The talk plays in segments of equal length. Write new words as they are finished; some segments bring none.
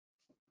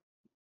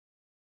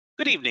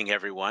Good evening,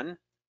 everyone.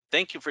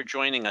 Thank you for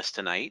joining us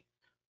tonight.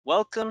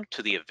 Welcome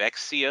to the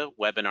Avexia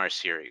webinar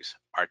series.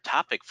 Our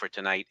topic for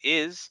tonight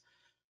is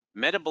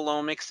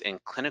metabolomics in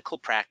clinical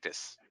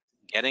practice,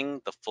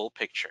 getting the full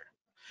picture.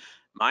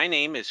 My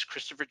name is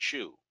Christopher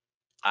Chu.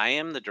 I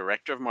am the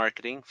Director of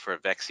Marketing for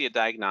Avexia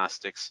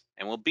Diagnostics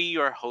and will be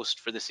your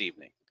host for this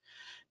evening.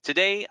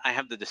 Today, I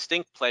have the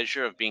distinct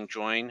pleasure of being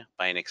joined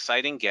by an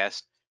exciting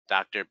guest,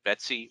 Dr.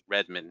 Betsy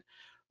Redmond,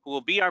 who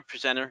will be our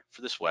presenter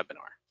for this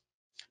webinar.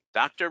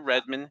 Dr.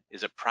 Redmond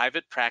is a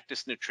private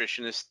practice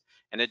nutritionist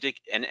and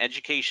an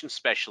education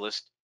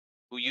specialist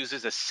who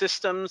uses a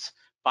systems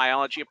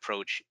biology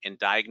approach in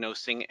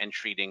diagnosing and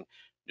treating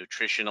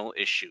nutritional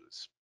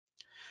issues.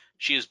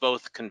 She is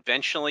both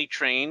conventionally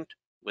trained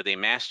with a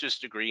master's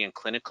degree in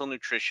clinical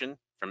nutrition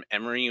from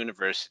Emory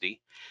University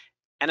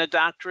and a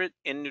doctorate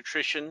in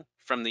nutrition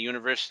from the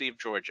University of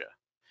Georgia.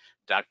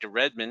 Dr.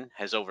 Redmond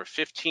has over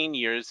 15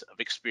 years of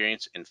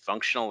experience in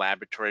functional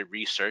laboratory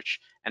research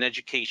and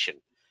education,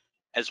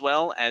 as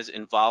well as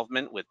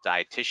involvement with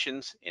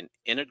dietitians in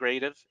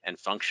integrative and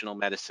functional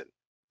medicine.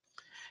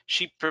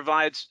 She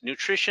provides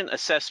nutrition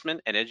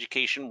assessment and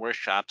education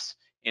workshops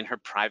in her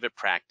private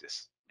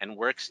practice and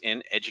works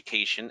in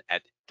education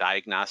at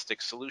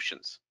Diagnostic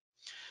Solutions.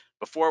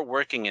 Before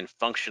working in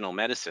functional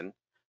medicine,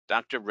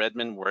 Dr.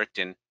 Redmond worked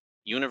in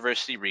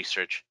university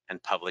research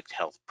and public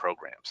health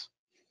programs.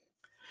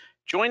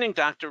 Joining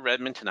Dr.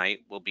 Redmond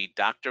tonight will be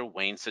Dr.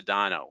 Wayne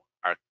Sedano,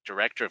 our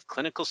Director of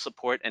Clinical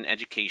Support and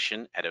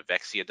Education at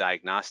Avexia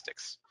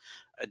Diagnostics.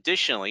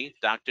 Additionally,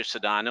 Dr.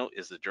 Sedano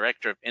is the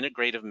Director of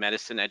Integrative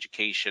Medicine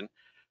Education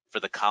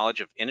for the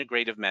College of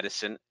Integrative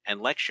Medicine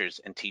and lectures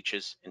and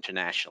teaches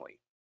internationally.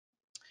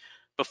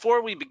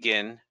 Before we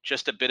begin,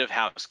 just a bit of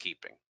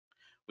housekeeping.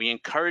 We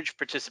encourage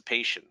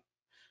participation.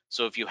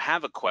 So if you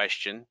have a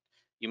question,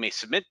 you may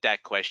submit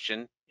that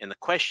question in the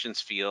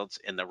questions fields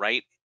in the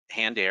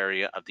right-hand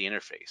area of the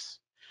interface.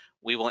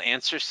 We will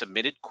answer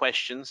submitted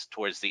questions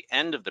towards the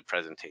end of the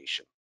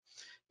presentation.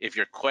 If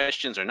your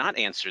questions are not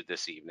answered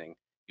this evening,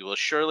 you will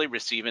surely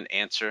receive an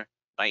answer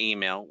by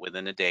email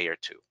within a day or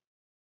two.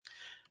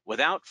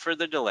 Without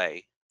further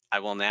delay, I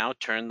will now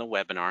turn the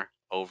webinar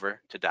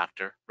over to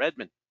Dr.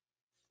 Redmond.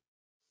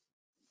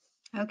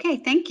 Okay,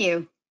 thank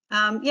you.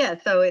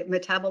 So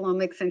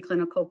metabolomics in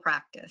clinical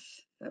practice,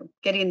 so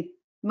getting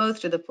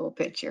most of the full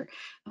picture.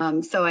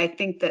 So I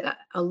think that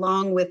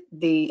along with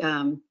the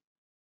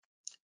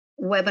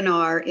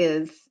webinar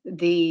is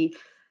the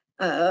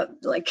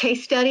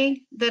case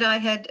study that I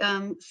had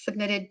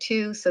submitted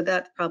to, so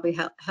that probably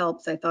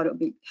helps. I thought it would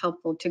be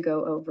helpful to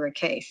go over a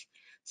case.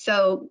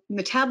 So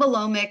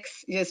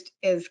metabolomics just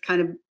is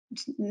kind of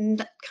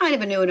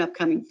a new and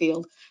upcoming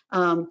field.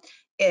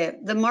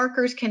 The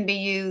markers can be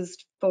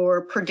used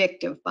for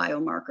predictive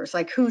biomarkers,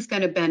 like who's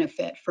going to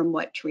benefit from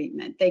what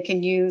treatment. They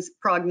can use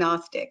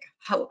prognostic.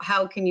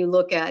 How can you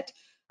look at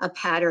a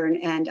pattern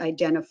and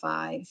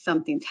identify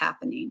something's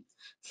happening?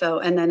 So,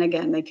 and then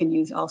again, they can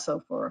use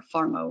also for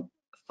pharmacodynamics,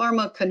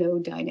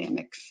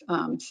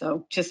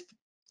 so just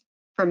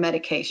for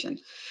medication.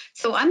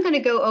 So I'm going to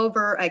go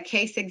over a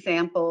case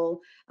example.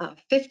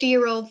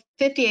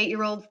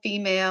 58-year-old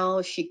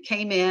female. She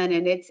came in,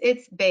 and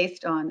it's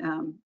based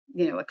on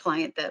a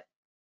client that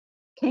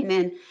came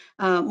in,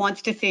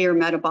 wants to see her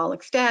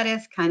metabolic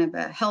status, kind of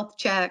a health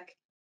check.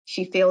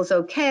 She feels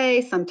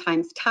okay,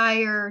 sometimes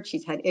tired.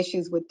 She's had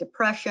issues with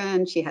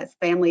depression. She has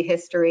family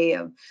history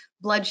of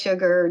blood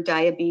sugar,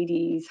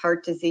 diabetes,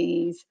 heart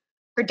disease.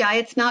 Her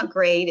diet's not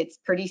great. It's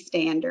pretty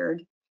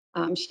standard.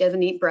 She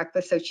doesn't eat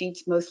breakfast, so she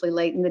eats mostly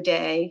late in the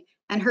day.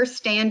 And her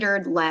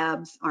standard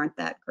labs aren't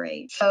that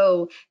great.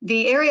 So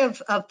the area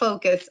of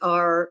focus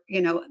are,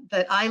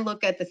 that I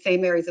look at the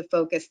same areas of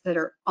focus that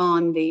are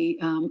on the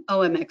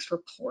OMX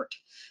report.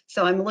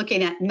 So I'm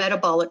looking at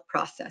metabolic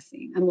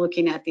processing. I'm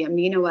looking at the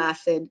amino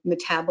acid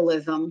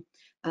metabolism,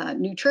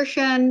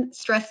 nutrition,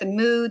 stress and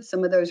mood.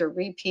 Some of those are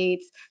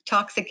repeats,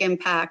 toxic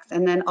impacts,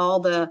 and then all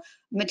the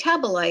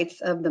metabolites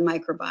of the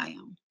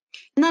microbiome.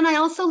 And then I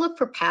also look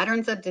for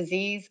patterns of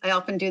disease. I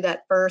often do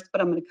that first,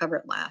 but I'm going to cover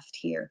it last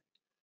here.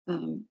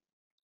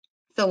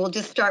 So we'll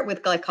just start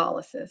with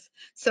glycolysis.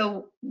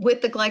 So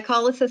with the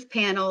glycolysis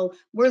panel,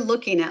 we're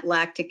looking at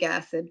lactic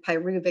acid,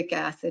 pyruvic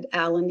acid,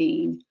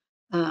 alanine,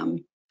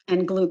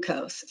 and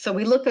glucose. So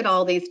we look at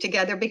all these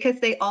together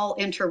because they all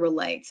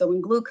interrelate. So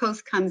when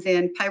glucose comes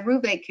in,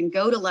 pyruvate can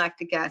go to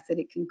lactic acid,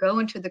 it can go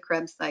into the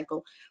Krebs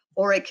cycle,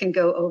 or it can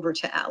go over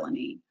to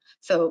alanine.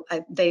 So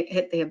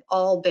they have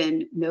all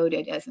been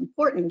noted as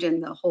important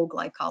in the whole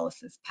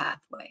glycolysis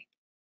pathway.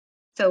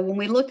 So when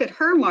we look at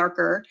her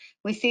marker,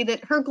 we see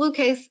that her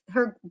glucose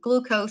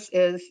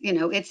is,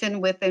 it's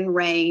within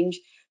range.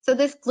 So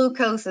this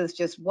glucose is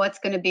just what's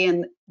going to be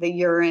in the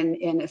urine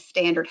in a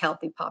standard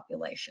healthy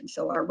population.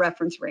 So our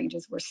reference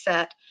ranges were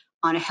set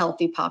on a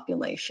healthy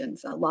population.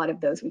 So a lot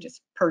of those we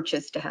just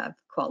purchased to have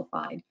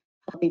qualified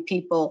healthy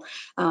people.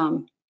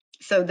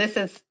 So this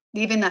is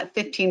even that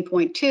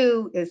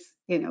 15.2 is,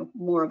 you know,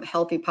 more of a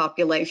healthy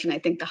population. I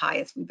think the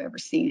highest we've ever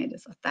seen it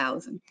is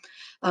 1,000.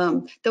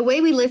 The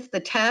way we list the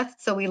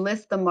tests, so we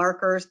list the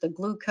markers, the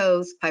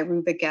glucose,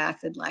 pyruvic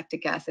acid,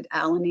 lactic acid,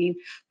 alanine.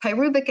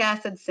 Pyruvic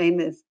acid, same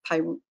as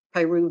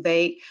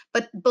pyruvate,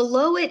 but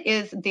below it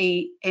is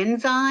the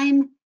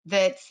enzyme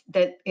that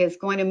is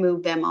going to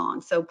move them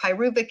on. So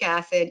pyruvic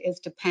acid is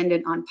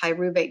dependent on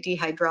pyruvate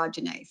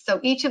dehydrogenase. So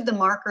each of the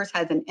markers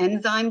has an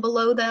enzyme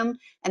below them,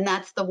 and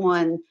that's the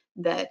one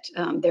that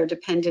they're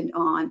dependent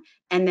on,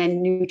 and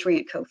then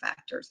nutrient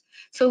cofactors.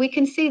 So we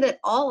can see that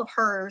all of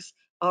hers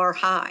are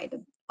high,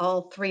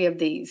 all three of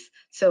these.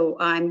 So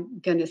I'm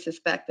going to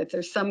suspect that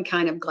there's some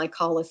kind of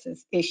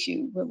glycolysis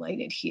issue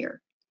related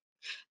here.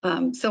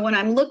 So when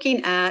I'm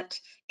looking at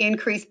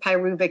increased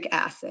pyruvic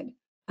acid,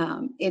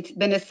 it's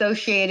been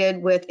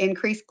associated with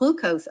increased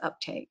glucose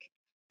uptake.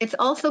 It's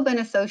also been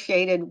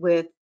associated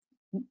with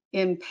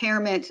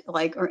impairment,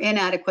 or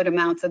inadequate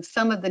amounts of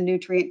some of the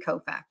nutrient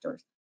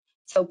cofactors.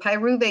 So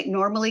pyruvate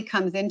normally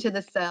comes into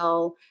the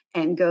cell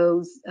and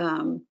goes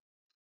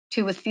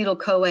to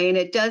acetyl-CoA, and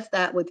it does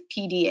that with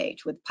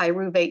PDH, with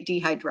pyruvate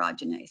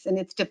dehydrogenase, and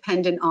it's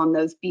dependent on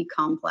those B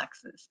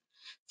complexes.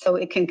 So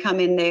it can come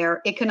in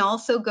there. It can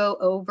also go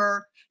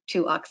over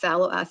to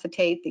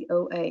oxaloacetate, the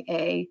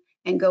OAA,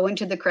 and go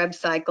into the Krebs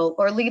cycle,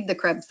 or leave the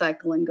Krebs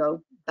cycle and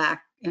go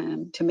back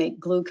to make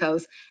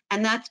glucose,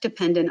 and that's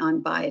dependent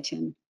on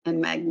biotin and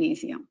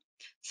magnesium.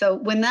 So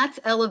when that's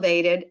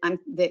elevated,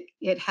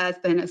 it has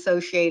been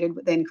associated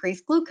with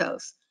increased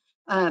glucose,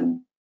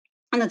 and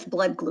that's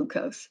blood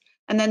glucose.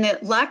 And then the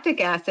lactic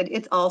acid,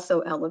 it's also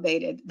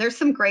elevated. There's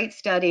some great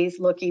studies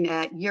looking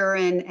at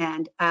urine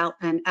and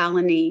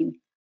alanine,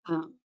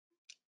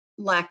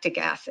 lactic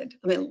acid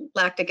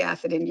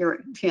in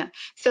urine. Yeah.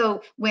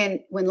 So when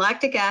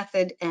lactic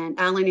acid and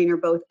alanine are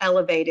both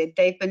elevated,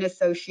 they've been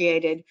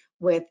associated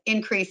with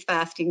increased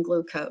fasting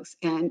glucose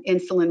and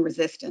insulin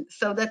resistance.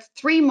 So that's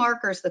three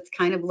markers that's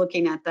kind of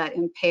looking at that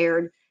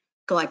impaired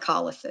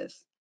glycolysis.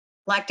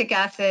 Lactic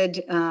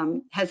acid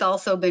has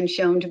also been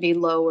shown to be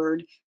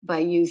lowered by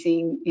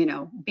using,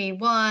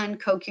 B1,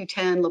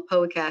 CoQ10,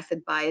 lipoic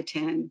acid,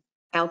 biotin,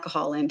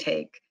 alcohol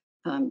intake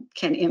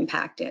can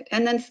impact it.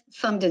 And then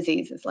some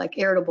diseases like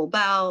irritable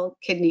bowel,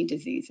 kidney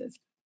diseases.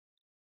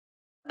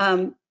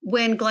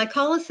 When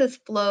glycolysis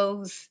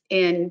flows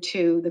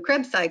into the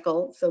Krebs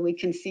cycle, so we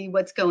can see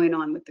what's going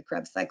on with the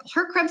Krebs cycle.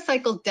 Her Krebs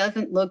cycle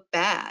doesn't look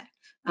bad.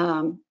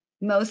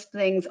 Most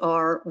things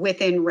are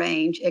within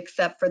range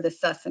except for the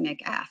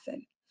succinic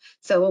acid.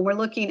 So when we're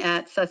looking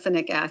at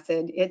succinic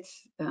acid,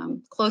 it's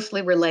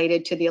closely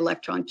related to the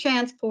electron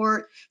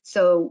transport.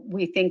 So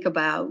we think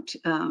about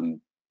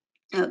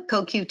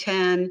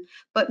CoQ10,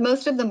 but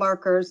most of the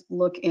markers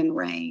look in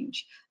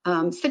range.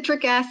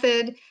 Citric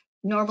acid,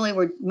 normally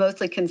we're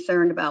mostly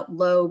concerned about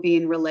low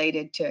being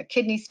related to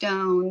kidney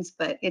stones,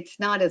 but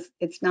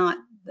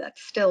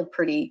that's still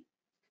pretty,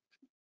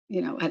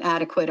 an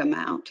adequate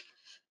amount.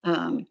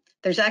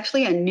 There's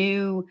actually a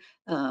new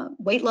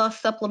weight loss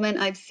supplement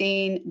I've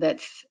seen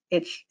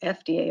it's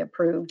FDA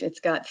approved. It's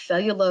got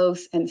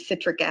cellulose and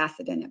citric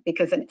acid in it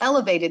because an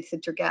elevated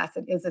citric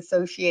acid is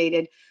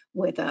associated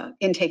with an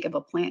intake of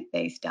a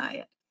plant-based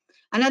diet.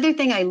 Another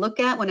thing I look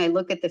at when I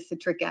look at the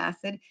citric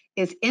acid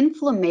is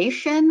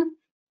inflammation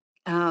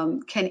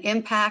can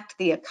impact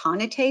the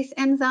aconitase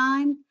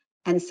enzyme.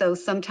 And so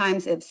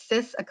sometimes if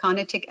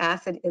cis-aconitic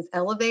acid is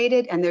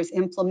elevated and there's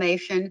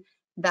inflammation,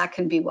 that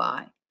can be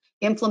why.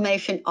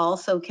 Inflammation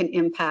also can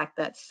impact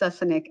that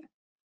succinic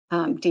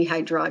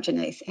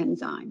dehydrogenase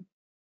enzyme.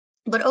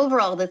 But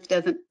overall, this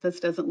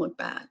doesn't look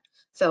bad.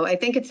 So I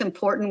think it's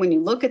important when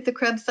you look at the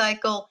Krebs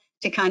cycle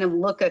to kind of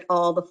look at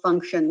all the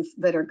functions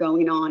that are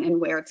going on and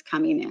where it's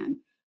coming in.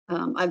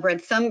 I've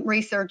read some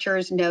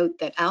researchers note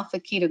that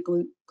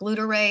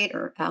alpha-ketoglutarate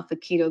or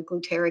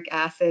alpha-ketogluteric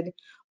acid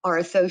are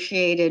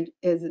associated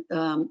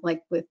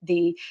with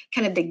the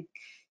kind of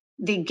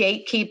the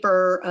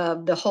gatekeeper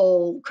of the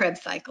whole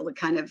Krebs cycle. It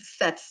kind of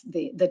sets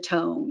the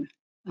tone,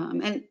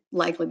 and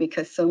likely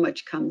because so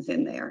much comes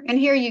in there. And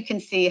here you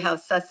can see how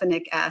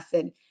succinic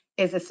acid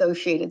is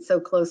associated so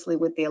closely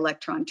with the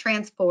electron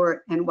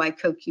transport and why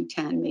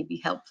CoQ10 may be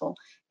helpful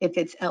if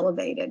it's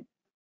elevated.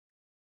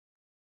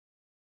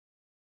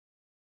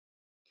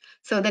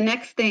 So the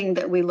next thing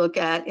that we look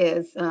at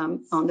is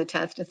on the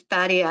test is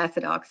fatty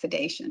acid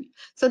oxidation.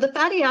 So the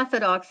fatty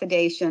acid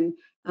oxidation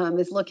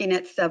is looking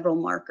at several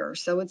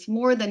markers. So it's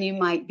more than you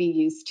might be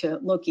used to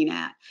looking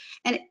at.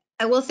 And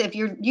I will say, if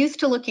you're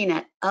used to looking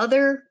at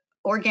other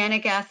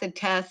organic acid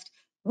tests,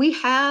 we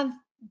have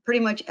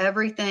pretty much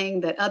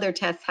everything that other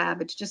tests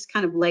have. It's just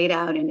kind of laid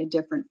out in a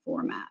different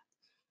format.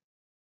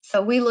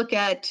 So we look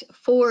at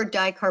 4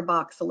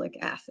 dicarboxylic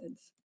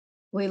acids.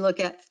 We look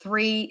at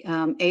 3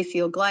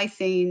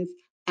 acylglycines,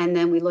 and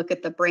then we look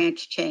at the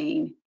branch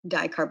chain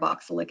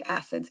dicarboxylic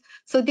acids.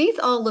 So these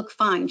all look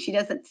fine. She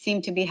doesn't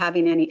seem to be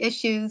having any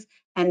issues,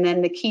 and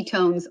then the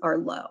ketones are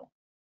low.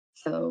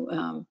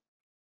 So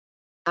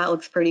that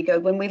looks pretty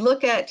good. When we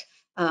look at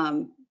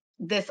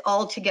this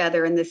all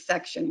together in this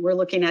section, we're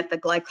looking at the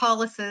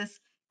glycolysis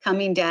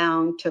coming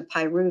down to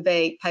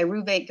pyruvate,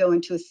 pyruvate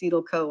going to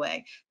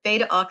acetyl-CoA,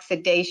 beta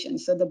oxidation.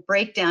 So the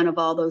breakdown of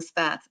all those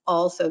fats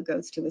also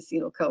goes to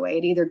acetyl-CoA.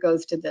 It either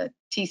goes to the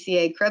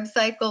TCA Krebs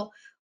cycle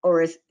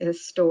or is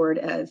stored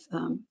as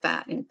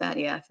fat in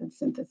fatty acid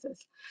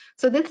synthesis.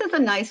 So this is a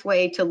nice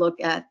way to look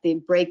at the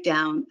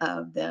breakdown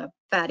of the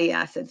fatty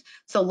acids.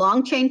 So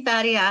long chain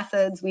fatty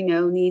acids, we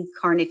know, need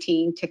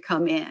carnitine to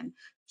come in.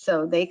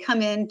 So they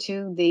come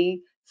into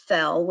the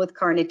cell with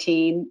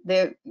carnitine.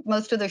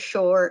 Most of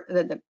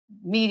the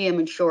medium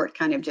and short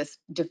kind of just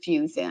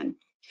diffuse in.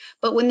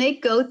 But when they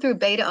go through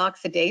beta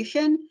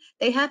oxidation,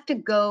 they have to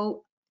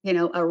go,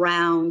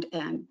 around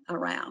and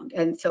around.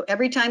 And so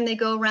every time they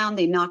go around,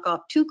 they knock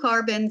off 2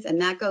 carbons,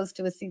 and that goes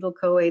to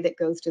acetyl-CoA that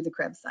goes to the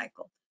Krebs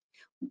cycle.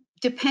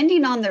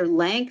 Depending on their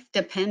length,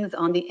 depends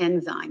on the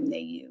enzyme they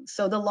use.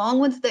 So the long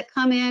ones that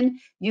come in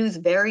use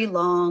very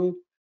long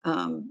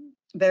chain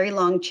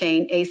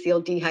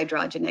acyl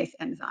dehydrogenase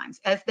enzymes.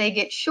 As they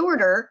get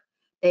shorter,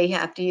 they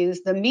have to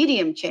use the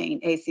medium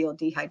chain acyl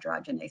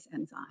dehydrogenase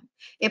enzyme.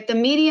 If the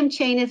medium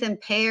chain is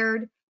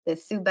impaired, the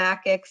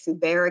subacic,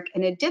 subaric,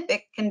 and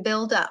adipic can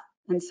build up,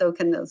 and so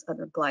can those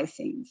other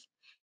glycines.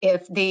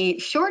 If the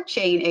short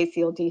chain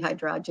acyl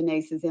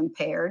dehydrogenase is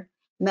impaired,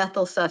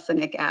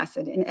 methylsuccinic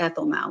acid and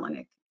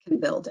ethylmalonic can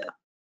build up.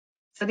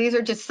 So these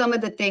are just some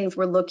of the things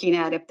we're looking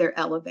at if they're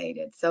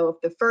elevated. So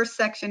if the first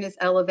section is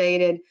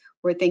elevated,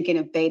 we're thinking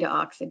of beta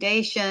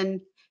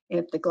oxidation.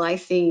 If the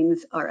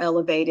glycines are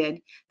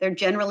elevated, they're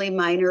generally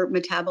minor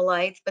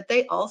metabolites, but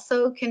they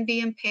also can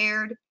be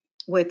impaired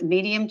with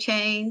medium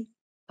chain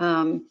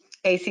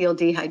acyl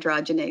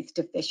dehydrogenase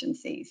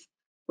deficiencies.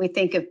 We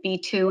think of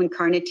B2 and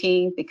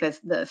carnitine because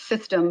the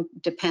system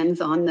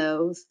depends on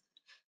those.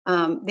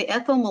 The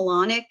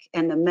ethylmalonic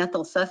and the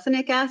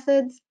methylsuccinic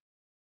acids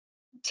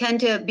tend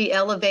to be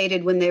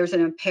elevated when there's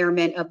an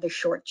impairment of the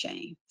short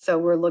chain. So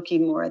we're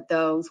looking more at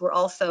those. We're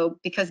also,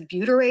 because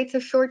butyrate's a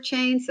short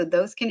chain, so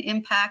those can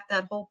impact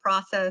that whole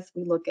process.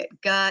 We look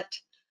at gut,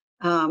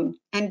 and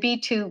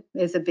B2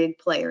 is a big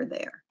player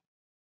there.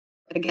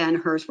 But again,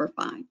 hers were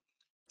fine.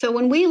 So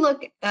when we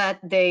look at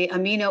the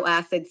amino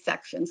acid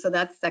section, so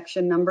that's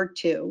section number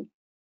 2,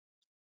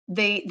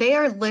 they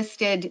are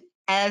listed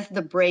as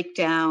the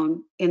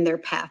breakdown in their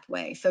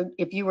pathway. So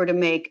if you were to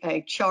make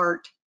a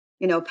chart,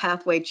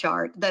 pathway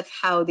chart, that's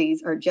how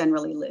these are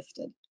generally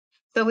listed.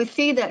 So we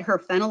see that her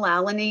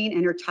phenylalanine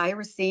and her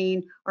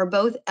tyrosine are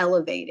both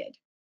elevated.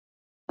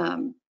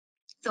 So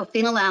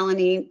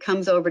phenylalanine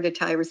comes over to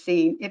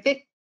tyrosine. If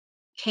it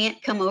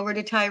can't come over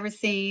to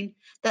tyrosine,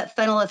 that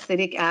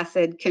phenylacetic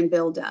acid can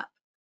build up,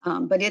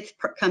 but it's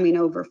coming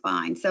over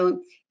fine.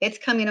 So it's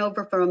coming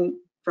over from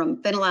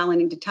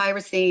phenylalanine to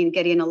tyrosine,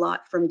 getting a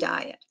lot from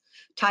diet.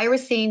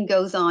 Tyrosine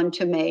goes on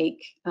to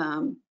make,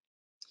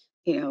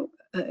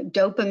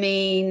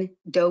 dopamine,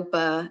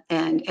 dopa,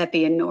 and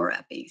epi and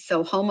norepi.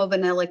 So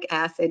homovanillic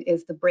acid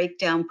is the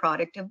breakdown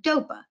product of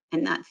dopa,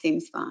 and that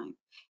seems fine.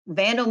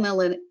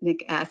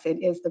 Vandomilinic acid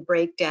is the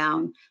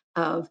breakdown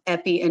of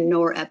epi and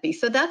norepi.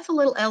 So that's a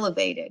little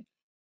elevated.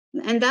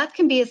 And that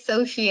can be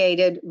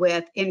associated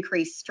with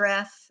increased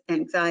stress,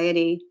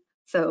 anxiety.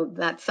 So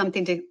that's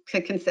something to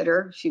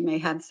consider. She may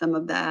have some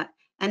of that.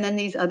 And then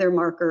these other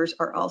markers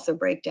are also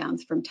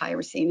breakdowns from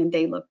tyrosine, and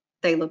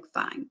they look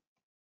fine.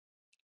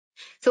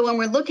 So when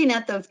we're looking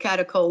at those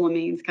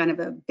catecholamines, kind of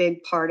a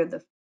big part of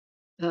the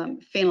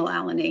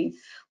phenylalanine,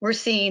 we're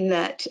seeing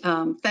that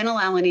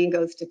phenylalanine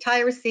goes to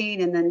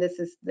tyrosine, and then this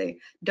is the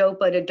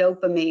dopa to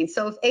dopamine.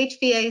 So if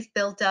HVA is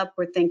built up,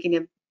 we're thinking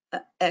of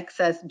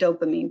excess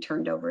dopamine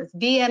turned over. If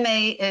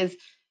VMA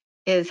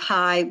is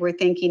high, we're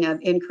thinking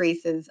of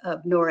increases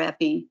of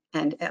norepi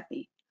and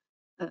epi.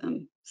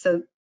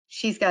 So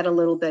she's got a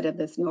little bit of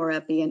this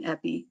norepi and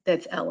epi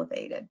that's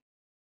elevated.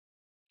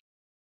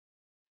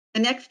 The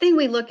next thing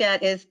we look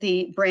at is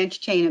the branch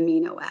chain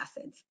amino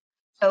acids.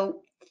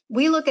 So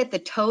we look at the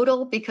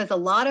total because a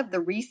lot of the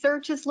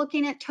research is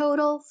looking at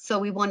total. So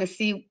we want to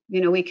see,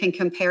 we can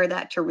compare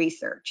that to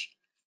research.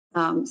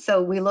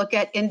 So we look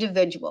at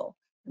individual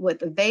with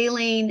the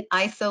valine,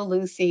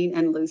 isoleucine,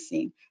 and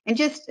leucine. And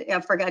just, I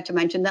forgot to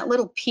mention that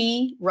little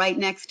P right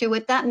next to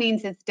it, that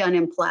means it's done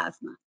in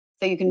plasma.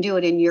 So you can do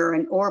it in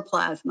urine or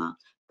plasma,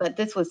 but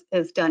this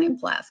is done in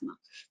plasma.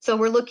 So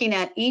we're looking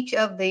at each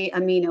of the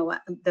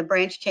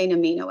branch chain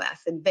amino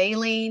acid.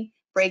 Valine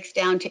breaks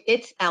down to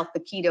its alpha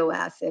keto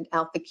acid,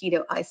 alpha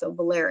keto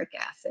isovaleric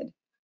acid.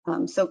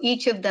 So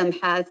each of them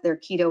has their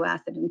keto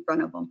acid in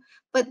front of them.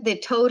 But the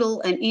total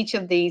and each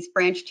of these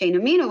branch chain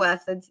amino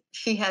acids,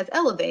 she has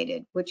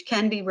elevated, which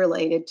can be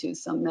related to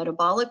some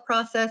metabolic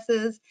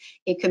processes.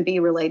 It can be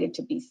related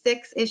to B6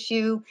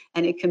 issue,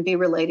 and it can be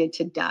related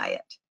to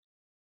diet.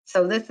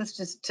 So this is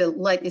just to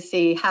let you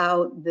see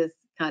how this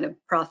kind of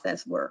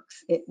process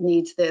works. It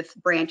needs this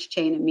branch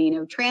chain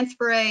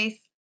aminotransferase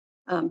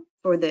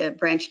for the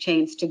branch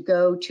chains to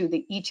go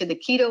to each of the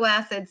keto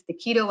acids. The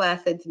keto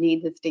acids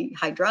need this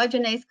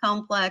dehydrogenase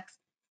complex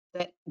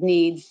that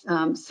needs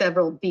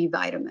several B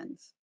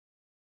vitamins.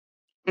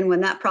 And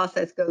when that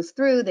process goes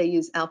through, they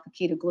use alpha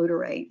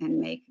ketoglutarate and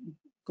make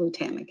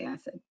glutamic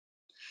acid.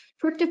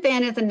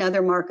 Tryptophan is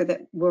another marker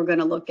that we're going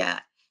to look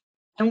at.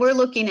 And we're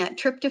looking at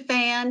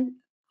tryptophan,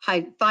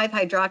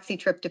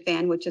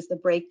 5-hydroxytryptophan, which is the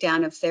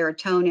breakdown of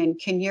serotonin,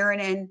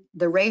 kynurenine,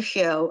 the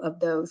ratio of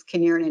those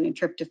kynurenine and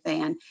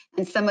tryptophan,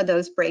 and some of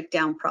those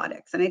breakdown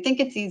products. And I think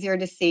it's easier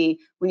to see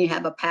when you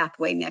have a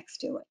pathway next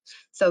to it.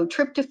 So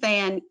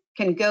tryptophan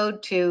can go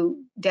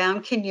to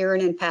down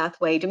kynurenine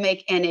pathway to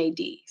make NAD.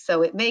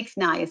 So it makes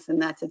niacin,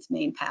 that's its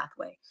main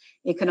pathway.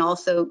 It can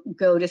also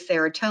go to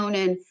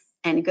serotonin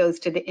and it goes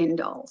to the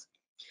indoles.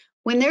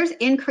 When there's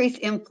increased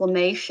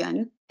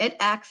inflammation, it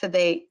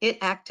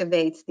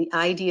activates the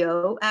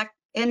IDO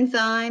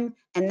enzyme,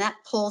 and that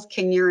pulls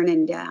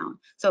kynurenine down.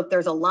 So if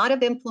there's a lot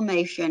of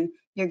inflammation,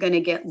 you're going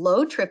to get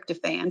low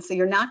tryptophan. So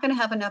you're not going to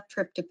have enough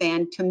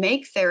tryptophan to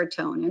make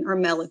serotonin or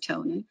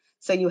melatonin.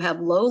 So you have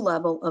low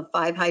level of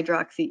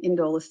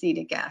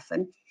 5-hydroxyindolacetic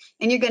acid,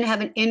 and you're going to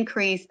have an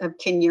increase of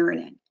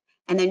kynurenine.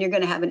 And then you're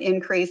going to have an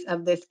increase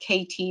of this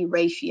KT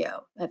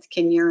ratio. That's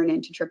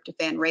kynurenine to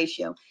tryptophan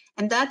ratio.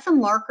 And that's a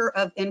marker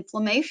of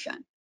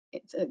inflammation.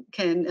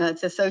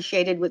 It's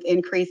associated with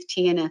increased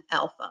TNF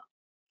alpha.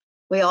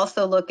 We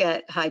also look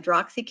at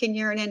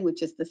hydroxykynurenine,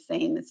 which is the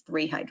same as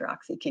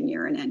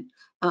 3-hydroxykynurenine,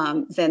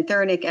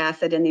 xanthurenic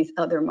acid, and these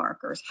other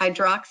markers.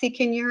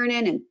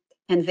 Hydroxykynurenine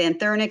and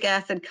xanthurenic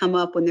acid come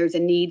up when there's a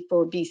need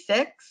for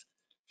B6.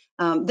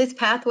 This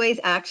pathway is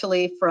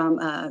actually from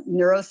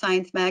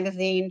Neuroscience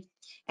magazine,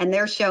 and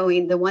they're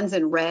showing the ones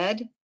in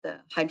red, the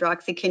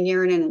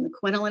hydroxykynurenine and the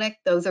quinolinic,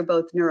 those are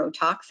both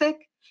neurotoxic,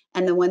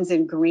 and the ones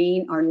in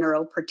green are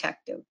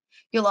neuroprotective.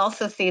 You'll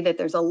also see that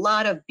there's a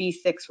lot of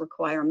B6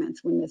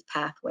 requirements when this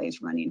pathway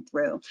is running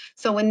through.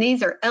 So when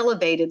these are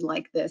elevated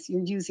like this,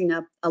 you're using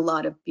up a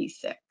lot of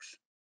B6.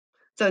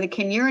 So the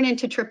kynurenine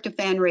to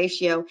tryptophan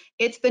ratio,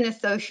 it's been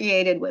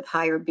associated with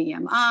higher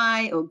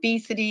BMI,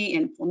 obesity,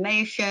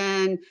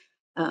 inflammation,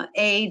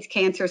 AIDS,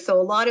 cancer. So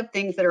a lot of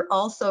things that are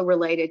also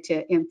related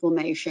to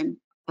inflammation,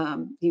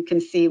 you can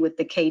see with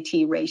the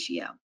KT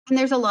ratio. And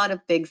there's a lot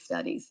of big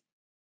studies.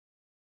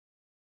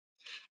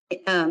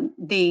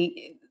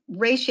 The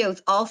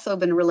ratio's also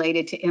been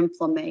related to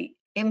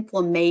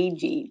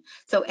inflammaging.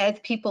 So as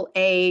people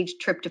age,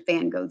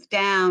 tryptophan goes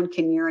down,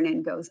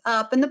 kynurenine goes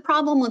up. And the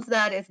problem with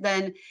that is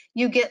then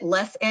you get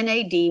less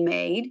NAD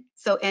made.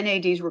 So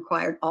NAD is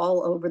required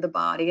all over the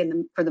body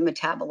and for the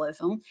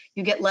metabolism.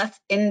 You get less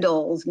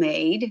indoles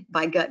made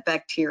by gut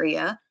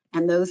bacteria,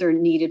 and those are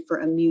needed for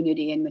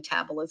immunity and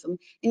metabolism.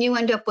 And you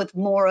end up with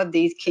more of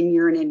these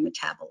kynurenine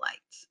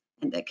metabolites,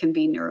 and that can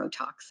be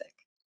neurotoxic.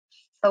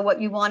 So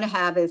what you want to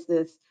have is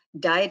this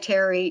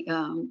dietary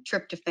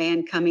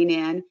tryptophan coming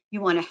in.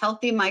 You want a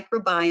healthy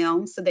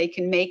microbiome so they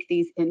can make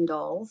these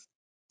indoles.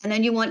 And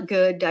then you want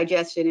good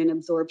digestion and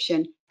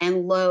absorption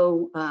and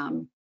low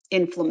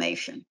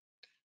inflammation.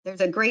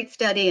 There's a great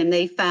study, and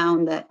they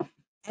found that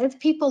as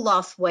people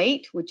lost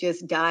weight, which is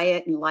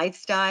diet and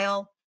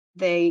lifestyle,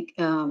 the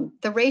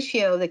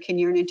ratio, the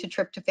kynurenine to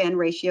tryptophan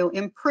ratio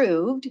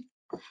improved.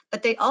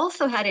 But they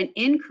also had an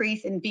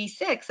increase in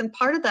B6. And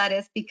part of that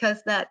is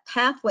because that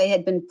pathway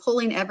had been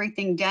pulling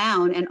everything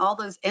down, and all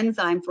those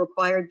enzymes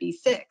required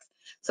B6.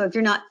 So if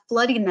you're not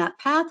flooding that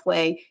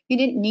pathway, you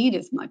didn't need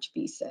as much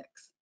B6.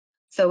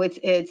 So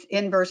it's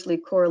inversely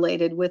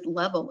correlated with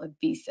level of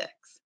B6.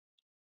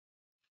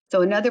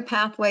 So another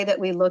pathway that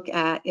we look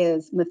at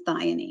is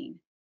methionine.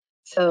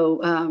 So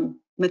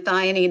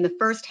methionine, the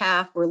first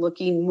half, we're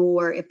looking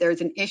more if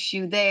there's an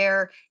issue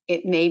there,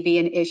 it may be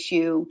an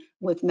issue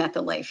with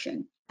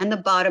methylation. And the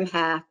bottom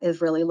half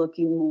is really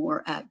looking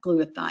more at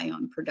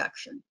glutathione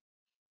production.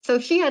 So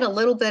she had a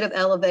little bit of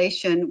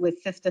elevation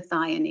with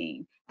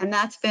cystathionine, and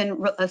that's been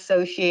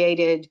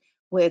associated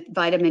with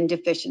vitamin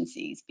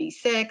deficiencies,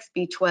 B6,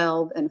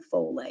 B12, and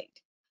folate.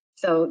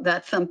 So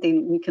that's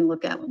something we can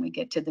look at when we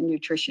get to the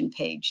nutrition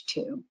page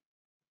too.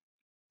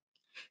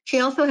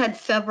 She also had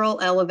several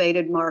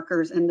elevated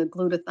markers in the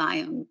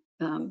glutathione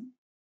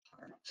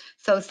part.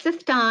 So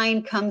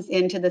cysteine comes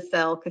into the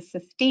cell because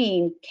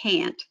cysteine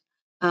can't.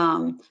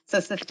 So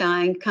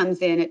cysteine comes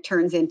in, it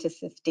turns into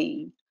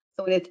cysteine.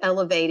 So when it's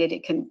elevated,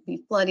 it can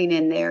be flooding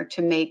in there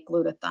to make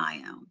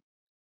glutathione.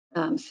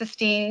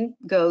 Cysteine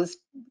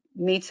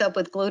meets up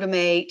with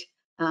glutamate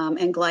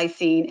and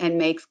glycine and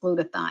makes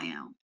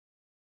glutathione.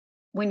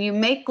 When you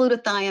make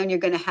glutathione, you're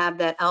going to have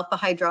that alpha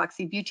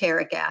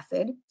hydroxybutyric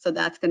acid. So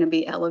that's going to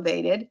be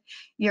elevated.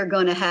 You're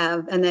going to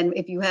have, and then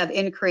if you have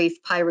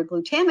increased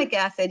pyroglutamic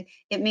acid,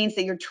 it means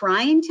that you're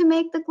trying to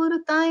make the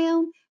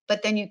glutathione,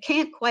 but then you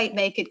can't quite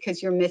make it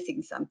because you're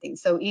missing something.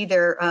 So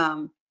either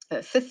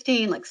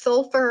cysteine, like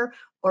sulfur,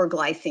 or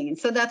glycine.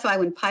 So that's why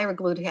when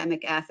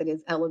pyroglutamic acid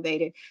is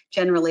elevated,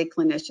 generally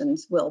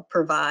clinicians will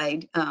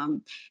provide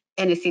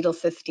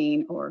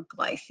N-acetylcysteine or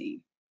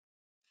glycine.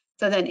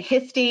 So then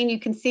histine, you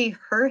can see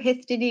her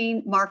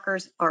histidine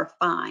markers are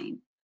fine.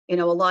 You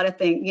know, a lot of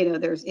things, you know,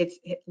 it's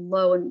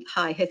low and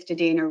high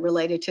histidine are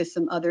related to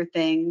some other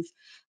things.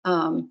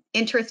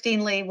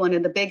 Interestingly, one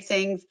of the big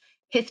things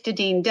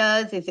histidine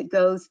does is it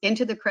goes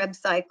into the Krebs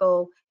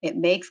cycle, it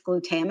makes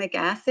glutamic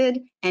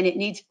acid, and it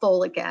needs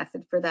folic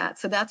acid for that.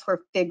 So that's where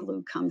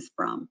Figlu comes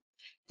from.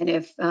 And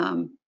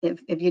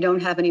if you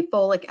don't have any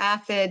folic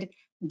acid,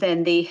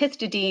 then the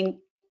histidine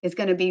is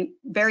going to be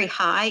very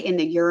high in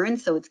the urine,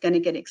 so it's going to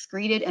get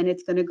excreted and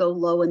it's going to go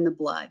low in the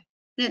blood.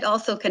 And it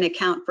also can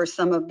account for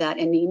some of that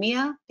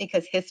anemia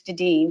because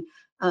histidine,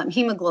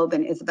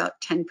 hemoglobin is about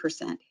 10%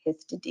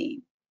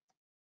 histidine.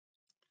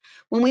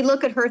 When we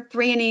look at her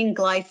threonine,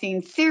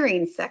 glycine,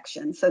 serine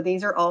section, so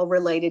these are all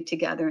related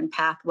together in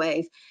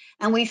pathways,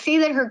 and we see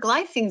that her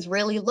glycine is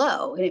really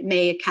low, and it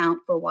may account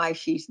for why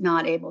she's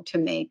not able to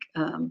make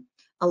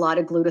a lot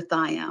of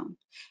glutathione.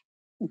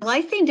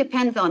 Glycine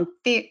depends on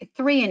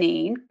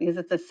threonine, because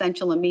it's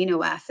essential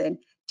amino acid,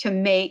 to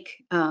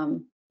make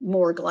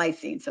more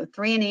glycine. So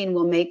threonine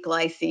will make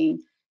glycine.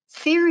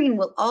 Serine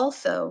will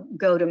also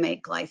go to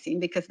make glycine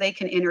because they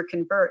can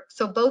interconvert.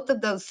 So both of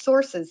those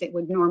sources it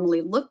would normally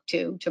look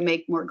to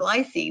make more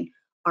glycine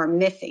are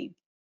missing.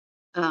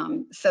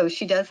 So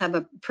she does have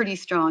a pretty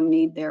strong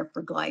need there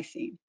for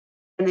glycine.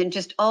 And then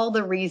just all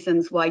the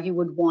reasons why you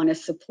would want to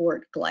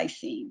support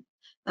glycine.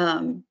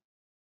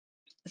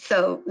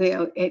 So, you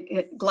know,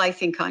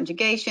 glycine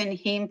conjugation,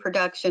 heme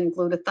production,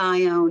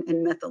 glutathione,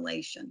 and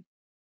methylation.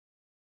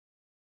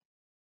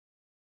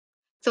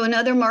 So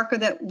another marker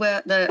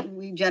that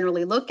we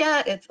generally look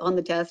at, it's on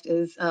the test,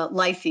 is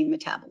lysine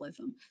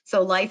metabolism.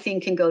 So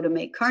lysine can go to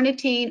make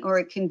carnitine, or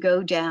it can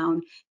go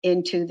down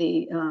into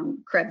the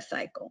Krebs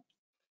cycle.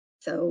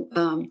 So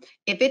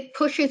if it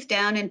pushes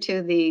down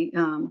into the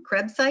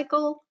Krebs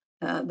cycle,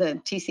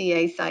 the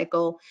TCA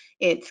cycle,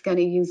 it's going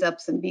to use up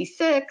some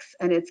B6,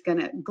 and it's going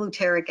to,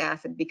 glutaric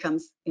acid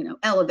becomes, you know,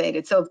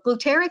 elevated. So if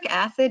glutaric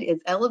acid is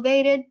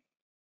elevated,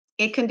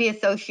 it can be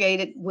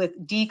associated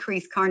with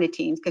decreased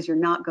carnitines because you're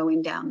not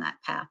going down that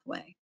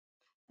pathway.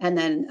 And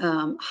then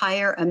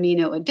higher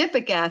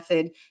aminoadipic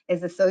acid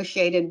is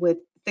associated with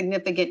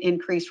significant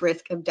increased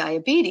risk of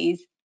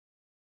diabetes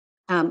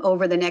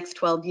over the next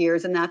 12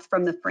 years, and that's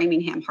from the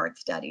Framingham Heart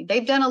Study.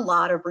 They've done a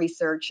lot of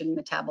research in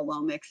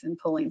metabolomics and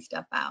pulling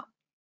stuff out.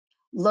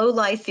 Low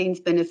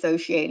lysine's been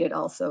associated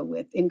also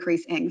with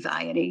increased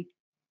anxiety.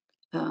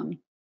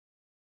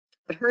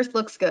 But hers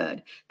looks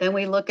good. Then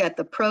we look at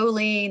the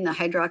proline, the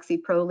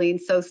hydroxyproline,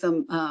 so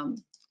some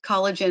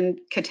collagen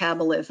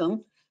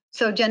catabolism.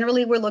 So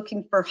generally we're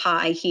looking for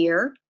high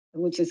here,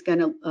 which is going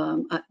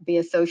to be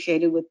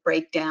associated with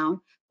breakdown,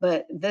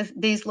 but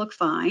these look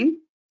fine.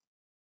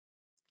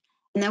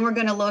 And then we're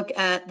going to look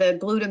at the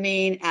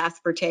glutamine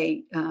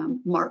aspartate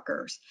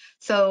markers.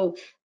 So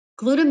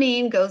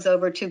glutamine goes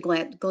over to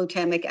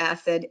glutamic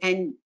acid,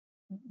 and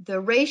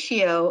the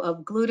ratio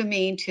of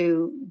glutamine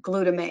to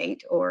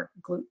glutamate, or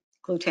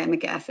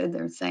glutamic acid,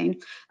 they're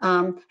saying,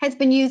 has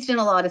been used in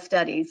a lot of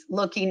studies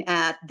looking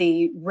at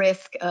the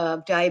risk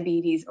of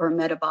diabetes or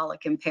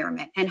metabolic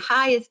impairment. And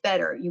high is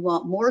better. You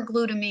want more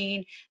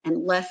glutamine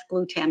and less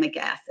glutamic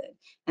acid.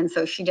 And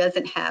so she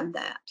doesn't have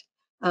that.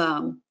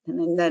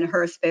 And then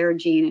her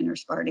asparagine and her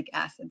aspartic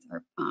acids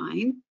are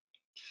fine.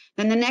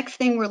 Then the next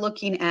thing we're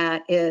looking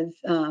at is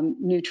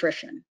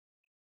nutrition.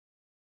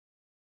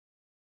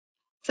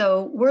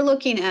 So we're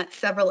looking at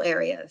several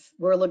areas.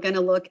 We're going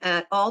to look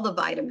at all the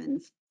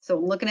vitamins. So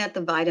I'm looking at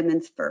the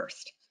vitamins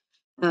first.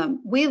 All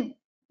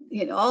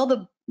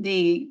the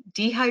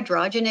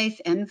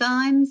dehydrogenase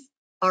enzymes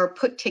are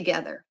put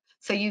together.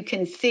 So you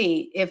can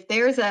see if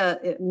there's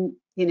a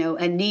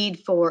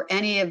need for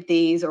any of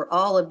these or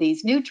all of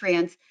these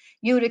nutrients,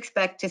 you would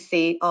expect to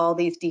see all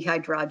these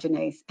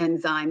dehydrogenase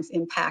enzymes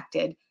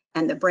impacted,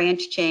 and the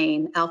branch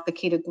chain, alpha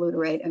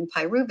ketoglutarate and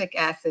pyruvic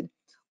acid,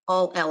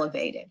 all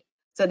elevated.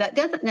 So that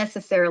doesn't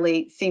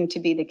necessarily seem to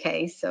be the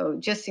case. So it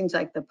just seems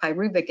like the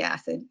pyruvic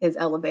acid is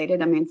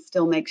elevated. I mean,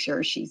 still make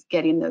sure she's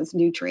getting those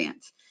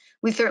nutrients.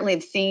 We certainly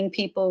have seen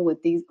people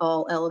with these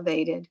all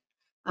elevated.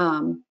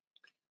 Her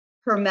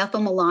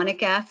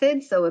methylmalonic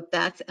acid, so if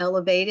that's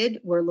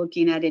elevated, we're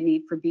looking at a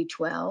need for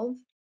B12.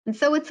 And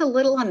so it's a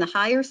little on the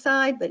higher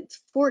side, but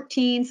it's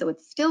 14, so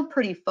it's still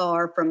pretty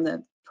far from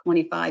the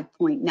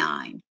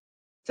 25.9.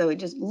 So it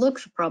just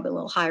looks probably a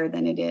little higher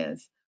than it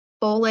is.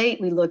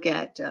 Folate, we look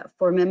at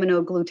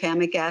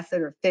formiminoglutamic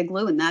acid, or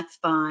FIGLU, and that's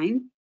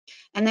fine.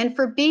 And then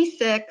for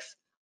B6,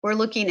 we're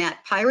looking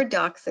at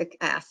pyridoxic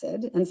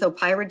acid. And so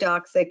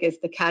pyridoxic is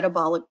the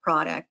catabolic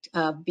product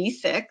of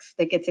B6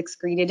 that gets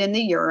excreted in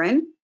the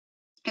urine.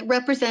 It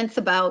represents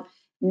about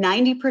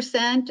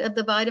 90% of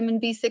the vitamin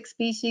B6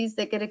 species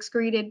that get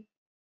excreted,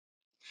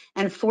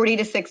 and 40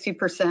 to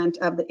 60%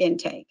 of the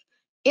intake.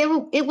 It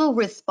will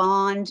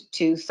respond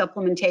to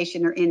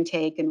supplementation or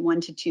intake in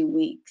 1 to 2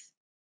 weeks.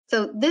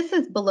 So this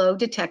is below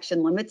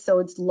detection limits, so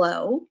it's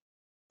low.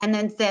 And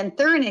then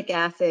xanthurenic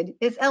acid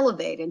is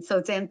elevated.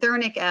 So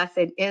xanthurenic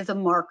acid is a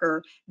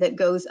marker that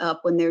goes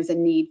up when there's a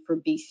need for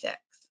B6.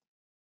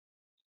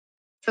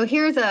 So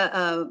here's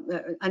a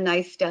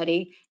nice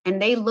study,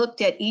 and they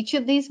looked at each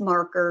of these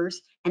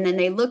markers, and then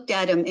they looked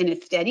at them in a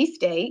steady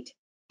state,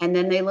 and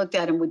then they looked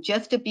at them with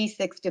just a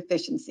B6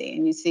 deficiency.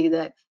 And you see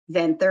that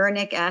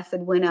xanthurenic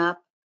acid went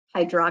up,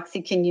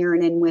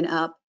 hydroxykynurenine went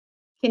up,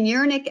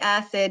 kynureninic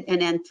acid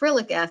and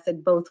anthrylic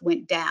acid both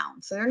went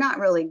down. So they're not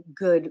really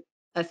good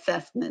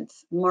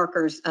assessments,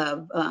 markers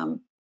of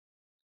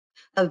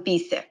of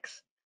B6.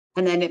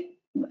 And then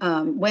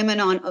women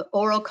on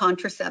oral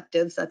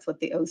contraceptives, that's what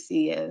the OC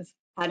is,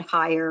 had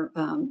higher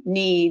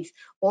needs.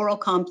 Oral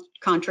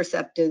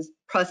contraceptives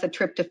plus a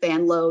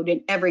tryptophan load,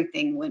 and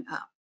everything went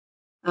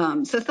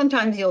up. So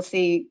sometimes you'll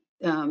see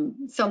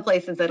some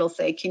places that'll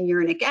say, can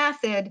urinic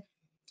acid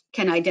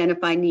can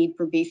identify need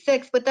for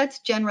B6, but that's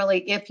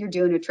generally if you're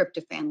doing a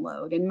tryptophan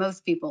load, and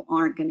most people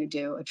aren't going to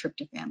do a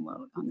tryptophan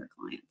load on their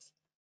clients.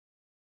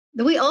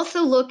 We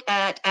also look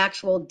at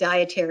actual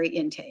dietary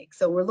intake.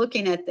 So we're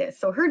looking at this.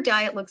 So her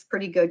diet looks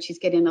pretty good. She's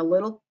getting a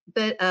little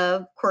bit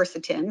of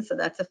quercetin, so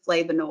that's a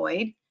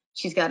flavonoid.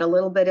 She's got a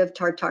little bit of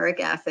tartaric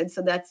acid,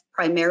 so that's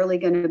primarily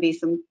going to be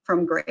some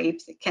from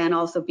grapes. It can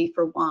also be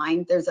for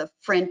wine. There's a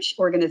French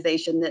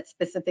organization that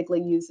specifically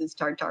uses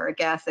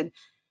tartaric acid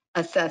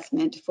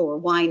assessment for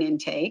wine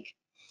intake.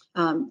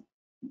 The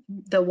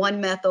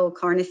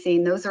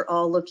 1-methylcarnosine, those are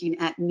all looking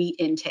at meat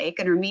intake,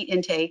 and her meat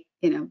intake,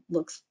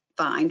 looks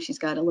fine. She's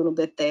got a little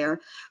bit there.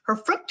 Her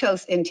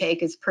fructose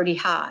intake is pretty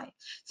high.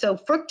 So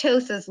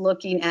fructose is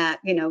looking at,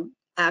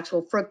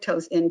 actual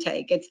fructose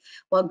intake. It's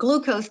while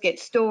glucose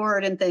gets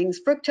stored and things,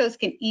 fructose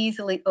can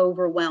easily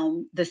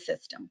overwhelm the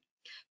system.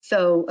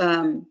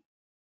 So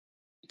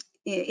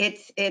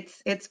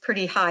it's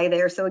pretty high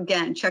there. So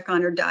again, check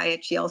on her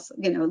diet. She also,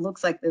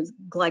 looks like there's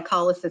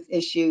glycolysis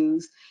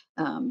issues,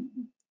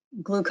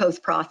 glucose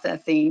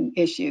processing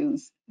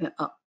issues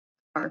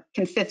are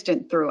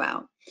consistent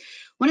throughout.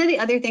 One of the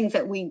other things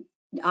that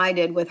I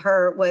did with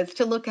her was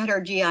to look at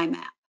her GI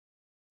map.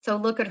 So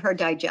look at her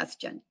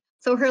digestion.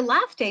 So her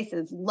lactase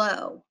is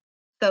low.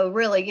 So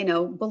really,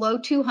 below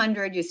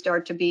 200, you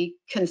start to be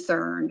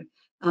concerned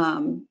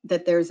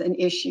that there's an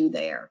issue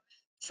there.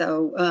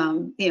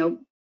 So,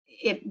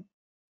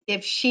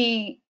 if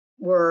she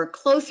were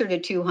closer to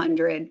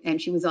 200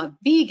 and she was on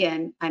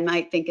vegan, I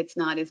might think it's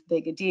not as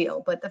big a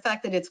deal. But the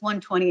fact that it's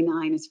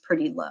 129 is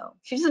pretty low.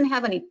 She doesn't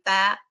have any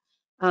fat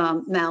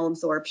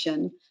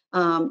malabsorption.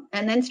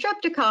 And then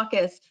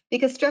streptococcus,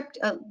 because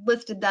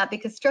listed that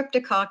because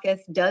streptococcus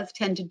does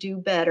tend to do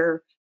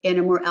better in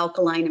a more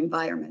alkaline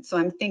environment. So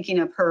I'm thinking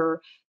of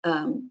her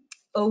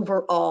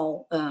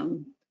overall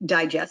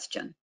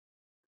digestion.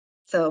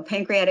 So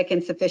pancreatic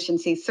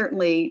insufficiency,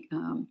 certainly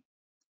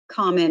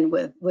common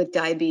with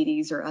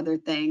diabetes or other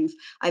things.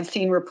 I've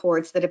seen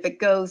reports that if the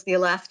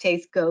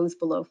elastase goes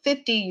below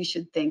 50, you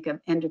should think of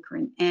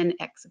endocrine and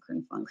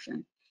exocrine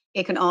function.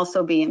 It can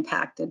also be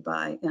impacted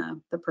by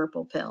the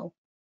purple pill.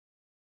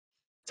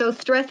 So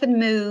stress and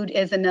mood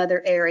is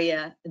another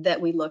area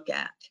that we look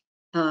at.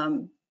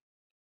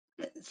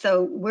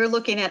 So we're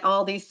looking at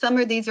all these, some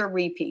of these are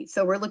repeats.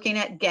 So we're looking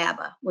at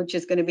GABA, which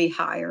is going to be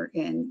higher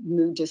in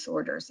mood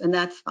disorders, and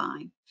that's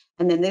fine.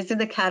 And then these are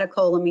the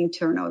catecholamine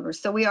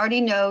turnovers. So we already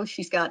know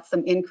she's got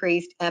some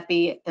increased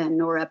epi and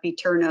norepi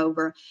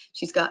turnover.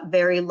 She's got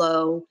very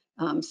low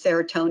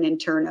serotonin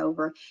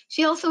turnover.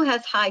 She also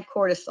has high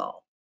cortisol.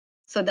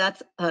 So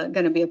that's going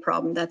to be a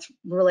problem. That's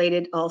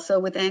related also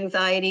with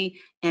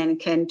anxiety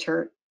and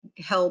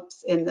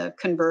helps in the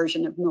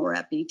conversion of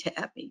norepi to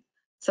epi.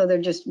 So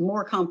they're just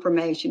more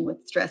confirmation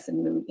with stress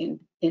and mood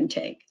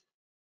intake.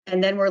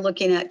 And then we're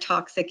looking at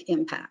toxic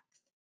impacts.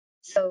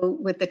 So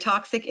with the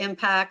toxic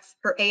impacts,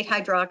 her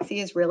 8-hydroxy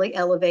is really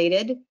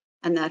elevated,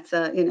 and that's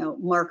a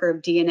marker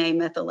of DNA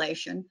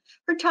methylation.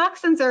 Her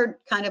toxins are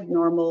kind of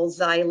normal,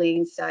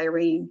 xylene,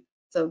 styrene.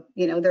 So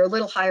they're a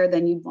little higher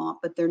than you'd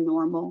want, but they're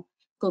normal.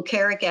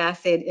 Glucaric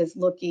acid is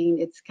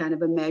it's kind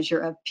of a measure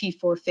of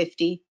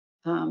P450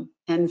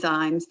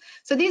 enzymes.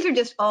 So these are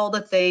just all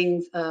the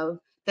things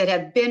that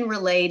have been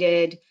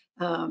related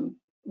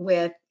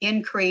with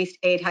increased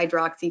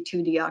 8-hydroxy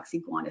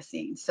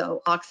 2-deoxyguanosine,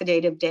 so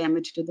oxidative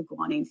damage to the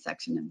guanine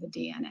section of the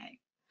DNA.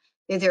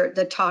 These are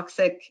the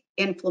toxic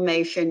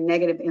inflammation,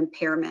 negative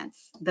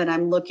impairments that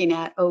I'm looking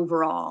at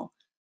overall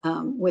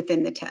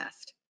within the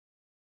test.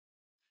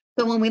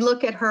 So when we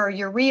look at her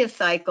urea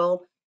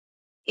cycle,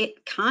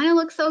 it kind of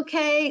looks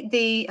okay.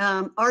 The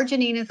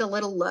arginine is a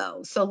little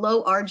low. So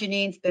low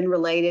arginine's been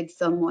related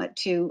somewhat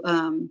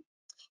to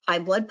high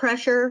blood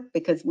pressure,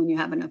 because when you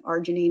have enough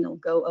arginine, it'll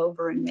go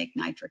over and make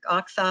nitric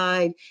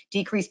oxide.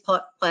 Decreased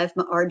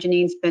plasma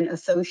arginine's been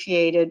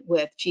associated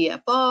with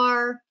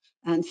GFR,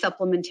 and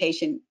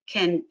supplementation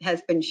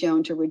has been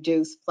shown to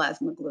reduce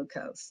plasma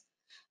glucose.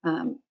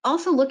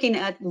 Also looking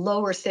at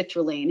lower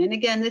citrulline, and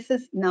again,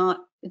 it's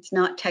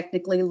not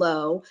technically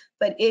low,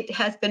 but it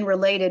has been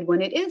related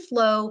when it is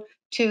low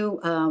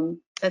to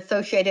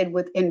associated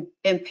with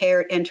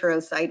impaired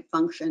enterocyte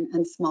function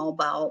and small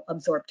bowel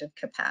absorptive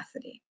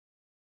capacity.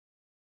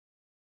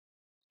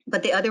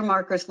 But the other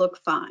markers look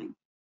fine.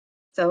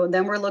 So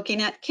then we're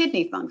looking at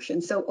kidney function.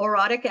 So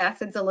orotic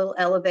acid's a little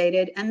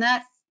elevated, and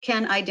that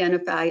can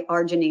identify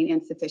arginine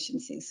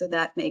insufficiency. So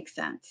that makes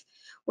sense.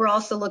 We're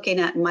also looking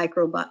at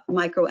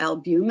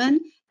microalbumin,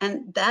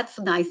 and that's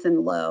nice and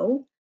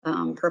low.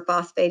 Her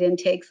phosphate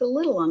intake's a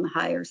little on the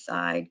higher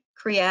side.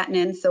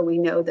 Creatinine, so we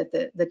know that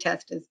the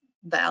test is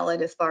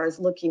valid as far as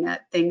looking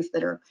at things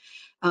that are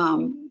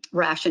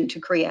ration to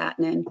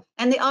creatinine.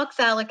 And the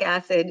oxalic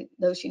acid,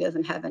 though she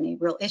doesn't have any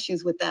real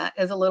issues with that,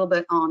 is a little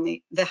bit on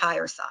the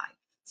higher side.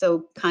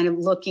 So kind of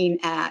looking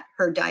at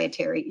her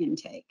dietary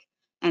intake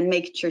and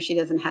making sure she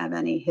doesn't have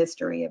any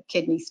history of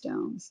kidney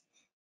stones.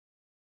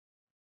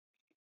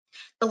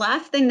 The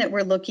last thing that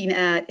we're looking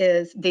at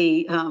is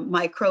the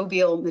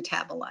microbial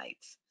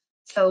metabolites.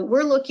 So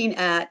we're looking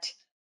at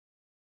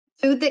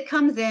food that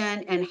comes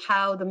in and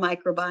how the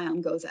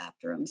microbiome goes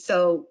after them.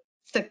 So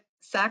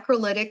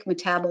saccharolytic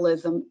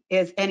metabolism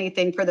is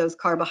anything for those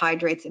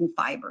carbohydrates and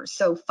fibers.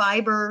 So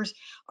fibers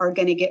are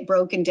going to get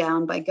broken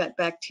down by gut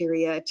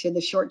bacteria to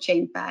the short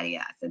chain fatty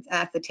acids,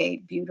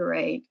 acetate,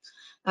 butyrate.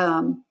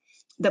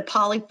 The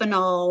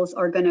polyphenols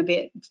are going to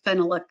be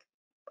phenolic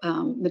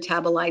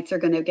metabolites are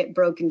going to get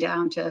broken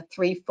down to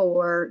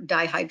 3,4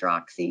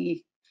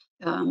 dihydroxy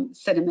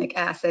cinnamic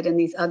acid and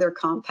these other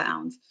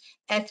compounds.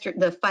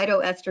 The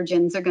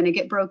phytoestrogens are going to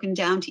get broken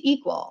down to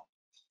equal.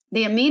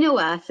 The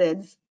amino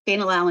acids,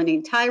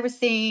 phenylalanine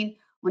tyrosine,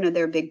 one of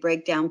their big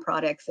breakdown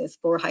products is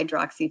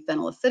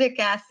 4-hydroxyphenylacetic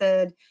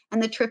acid,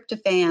 and the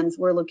tryptophans,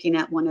 we're looking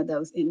at one of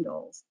those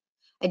indoles.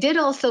 I did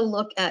also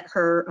look at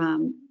her,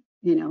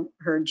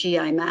 her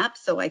GI map,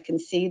 so I can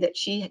see that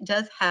she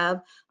does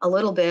have a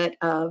little bit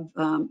of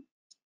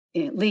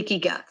leaky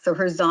gut, so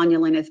her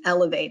zonulin is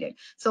elevated.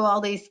 So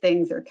all these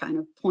things are kind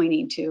of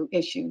pointing to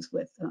issues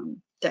with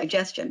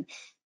digestion.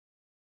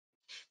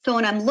 So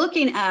when I'm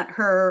looking at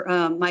her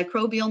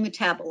microbial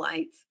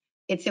metabolites,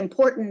 it's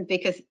important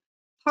because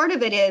part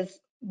of it is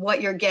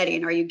what you're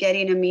getting. Are you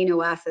getting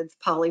amino acids,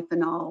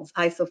 polyphenols,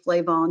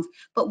 isoflavones?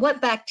 But what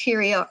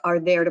bacteria are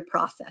there to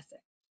process it?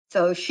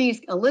 So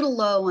she's a little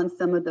low on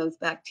some of those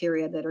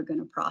bacteria that are going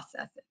to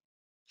process it.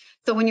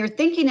 So when you're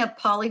thinking of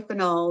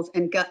polyphenols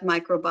and gut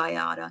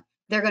microbiota,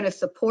 they're going to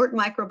support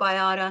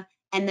microbiota,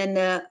 and then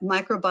the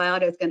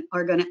microbiota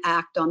are going to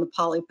act on the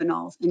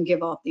polyphenols and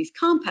give off these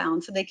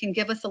compounds so they can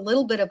give us a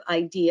little bit of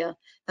idea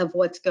of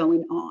what's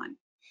going on.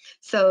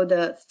 So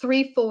the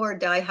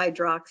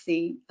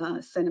 3,4-dihydroxy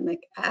cinnamic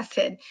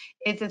acid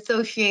is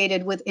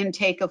associated with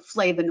intake of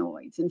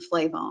flavonoids and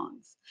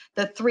flavons.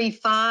 The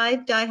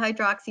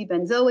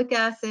 3,5-dihydroxybenzoic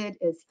acid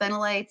is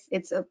phenolates.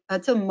 It's a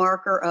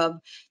marker of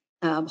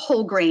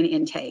whole grain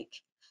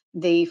intake.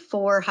 The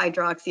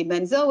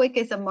 4-hydroxybenzoic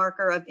is a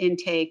marker of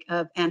intake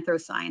of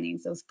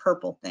anthocyanins, those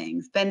purple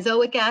things.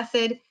 Benzoic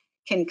acid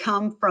can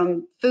come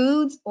from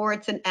foods or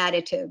it's an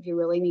additive. You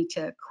really need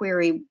to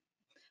query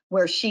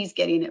where she's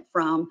getting it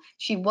from.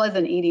 She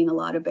wasn't eating a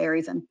lot of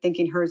berries. I'm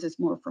thinking hers is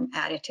more from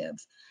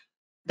additives.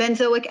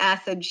 Benzoic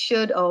acid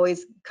should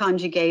always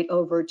conjugate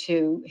over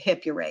to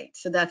hippurate.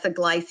 So that's a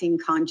glycine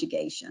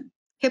conjugation.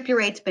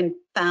 Hippurate's been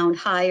found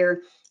higher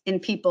in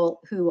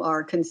people who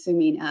are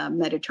consuming a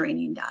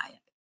Mediterranean diet.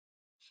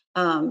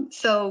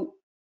 So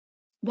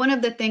one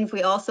of the things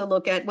we also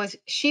look at was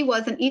she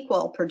was an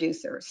equal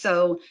producer.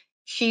 So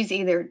she's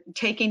either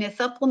taking a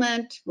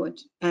supplement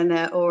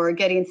or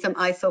getting some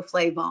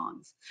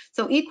isoflavones.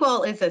 So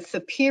equal is a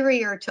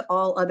superior to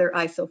all other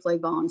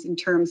isoflavones in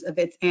terms of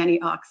its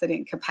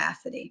antioxidant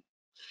capacity.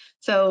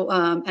 So,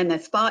 and the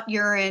spot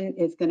urine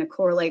is going to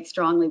correlate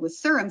strongly with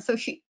serum. So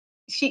she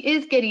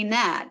is getting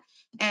that.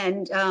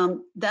 And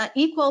that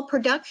equal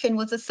production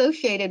was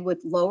associated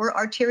with lower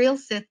arterial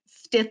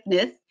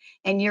stiffness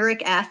and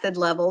uric acid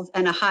levels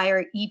and a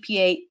higher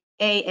EPA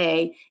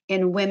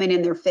in women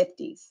in their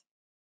 50s.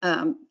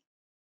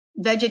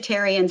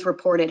 Vegetarians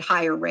reported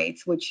higher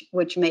rates,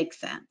 which makes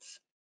sense.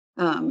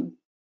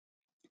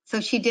 So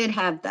she did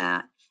have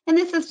that. And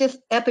this is just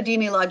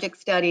epidemiologic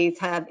studies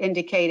have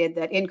indicated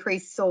that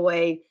increased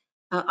soy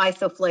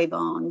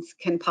isoflavones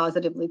can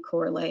positively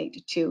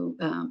correlate to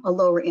a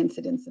lower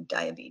incidence of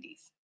diabetes.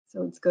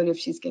 So it's good if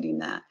she's getting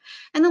that.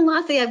 And then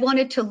lastly, I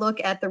wanted to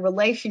look at the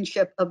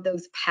relationship of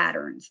those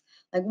patterns.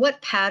 Like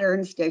what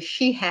patterns does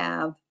she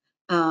have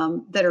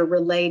that are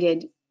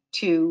related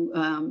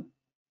to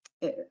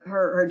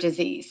her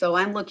disease? So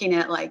I'm looking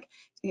at like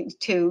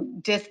to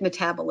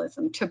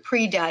dysmetabolism, to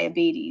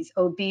prediabetes,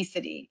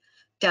 obesity,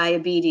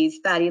 diabetes,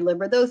 fatty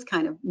liver, those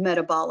kind of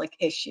metabolic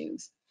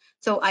issues.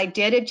 So I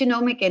did a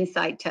genomic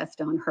insight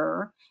test on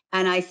her,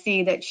 and I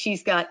see that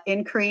she's got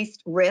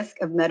increased risk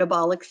of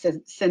metabolic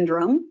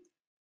syndrome.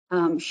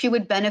 She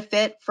would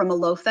benefit from a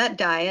low-fat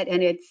diet,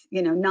 and it's,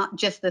 not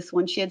just this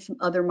one. She had some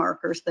other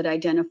markers that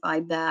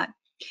identified that.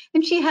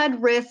 And she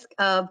had risk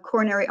of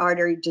coronary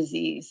artery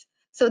disease.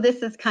 So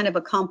this is kind of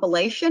a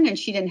compilation, and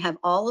she didn't have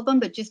all of them,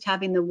 but just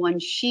having the one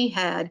she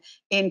had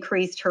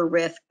increased her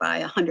risk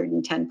by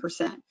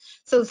 110%.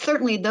 So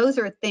certainly those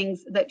are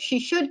things that she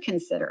should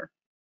consider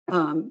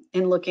in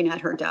looking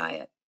at her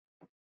diet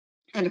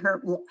and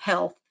her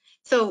health.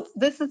 So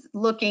this is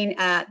looking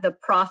at the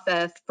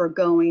process for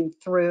going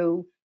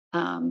through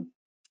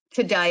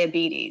to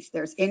diabetes.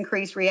 There's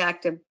increased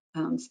reactive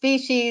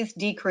species,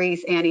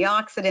 decreased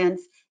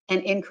antioxidants,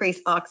 and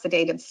increased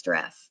oxidative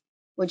stress,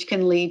 which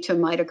can lead to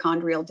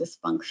mitochondrial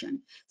dysfunction.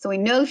 So we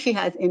know she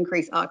has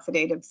increased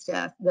oxidative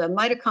stress. The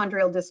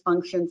mitochondrial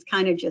dysfunction is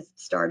kind of just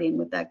starting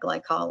with that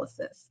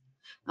glycolysis.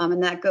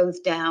 and that goes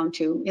down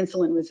to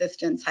insulin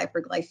resistance,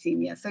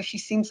 hyperglycemia. So she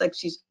seems like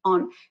she's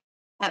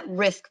at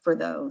risk for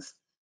those.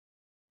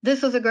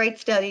 This was a great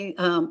study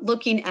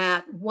looking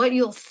at what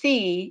you'll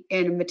see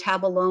in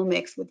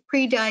metabolomics with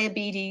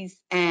prediabetes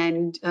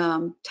and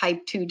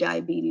type 2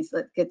 diabetes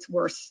that gets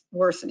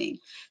worsening.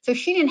 So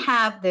she didn't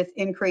have this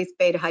increased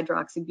beta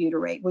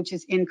hydroxybutyrate, which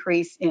is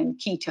increase in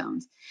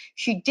ketones.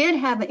 She did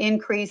have an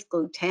increased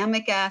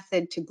glutamic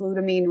acid to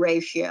glutamine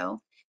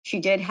ratio. She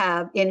did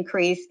have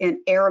increase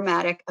in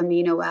aromatic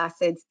amino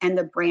acids and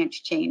the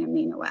branch chain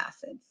amino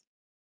acids.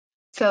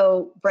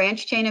 So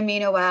branch chain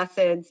amino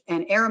acids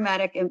and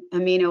aromatic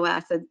amino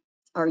acids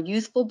are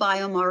useful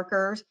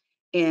biomarkers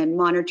in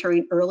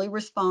monitoring early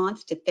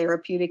response to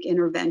therapeutic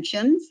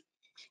interventions.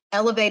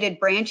 Elevated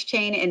branch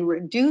chain and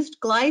reduced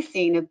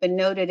glycine have been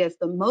noted as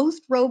the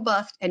most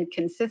robust and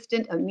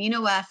consistent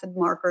amino acid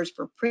markers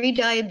for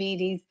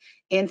prediabetes,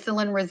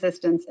 insulin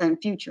resistance,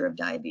 and future of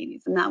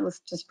diabetes. And that was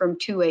just from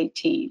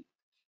 2018.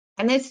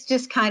 And this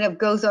just kind of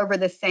goes over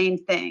the same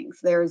things.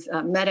 There's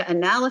a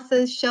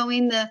meta-analysis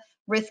showing the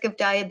risk of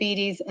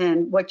diabetes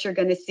and what you're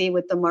going to see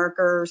with the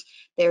markers.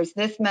 There's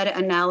this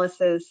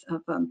meta-analysis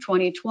of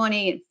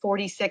 2020 and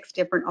 46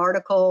 different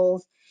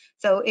articles.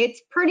 So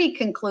it's pretty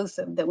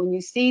conclusive that when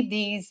you see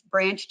these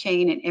branch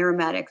chain and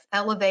aromatics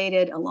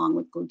elevated along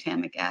with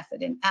glutamic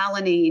acid and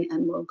alanine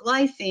and low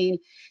glycine,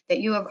 that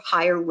you have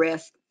higher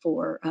risk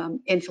for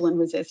insulin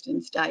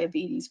resistance,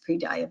 diabetes,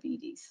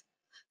 prediabetes.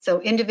 So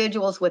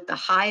individuals with the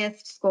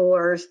highest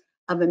scores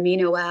of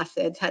amino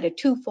acids had a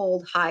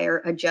twofold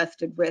higher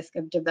adjusted risk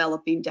of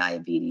developing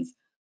diabetes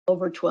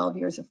over 12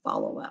 years of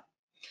follow-up.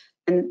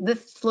 And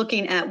this is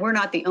looking at, we're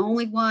not the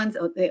only ones,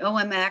 the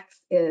OMX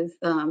is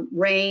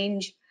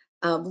range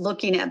of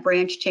looking at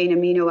branch chain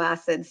amino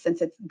acids,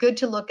 since it's good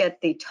to look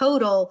at the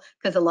total,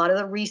 because a lot of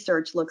the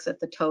research looks at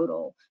the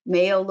total.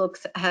 Mayo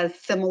has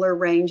similar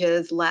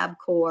ranges,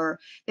 LabCorp.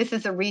 This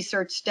is a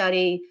research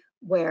study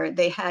where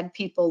they had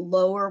people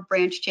lower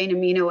branch chain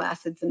amino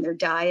acids in their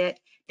diet.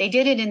 They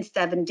did it in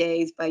 7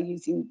 days by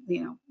using,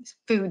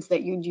 foods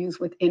that you'd use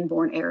with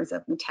inborn errors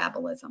of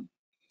metabolism.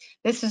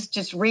 This is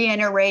just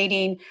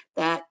reiterating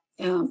that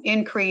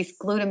increased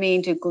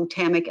glutamine to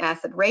glutamic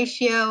acid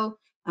ratio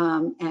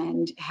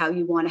and how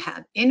you want to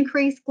have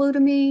increased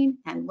glutamine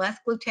and less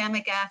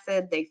glutamic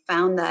acid. They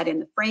found that in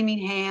the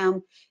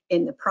Framingham,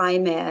 in the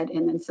PriMed,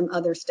 and then some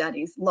other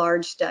studies,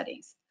 large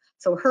studies.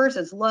 So hers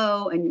is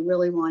low and you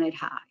really want it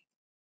high.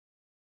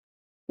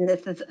 And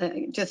this is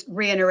just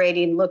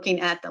reiterating,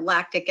 looking at the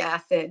lactic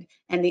acid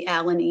and the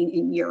alanine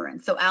in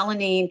urine. So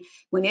alanine,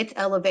 when it's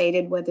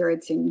elevated, whether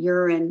it's in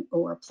urine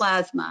or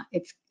plasma,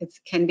 it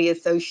can be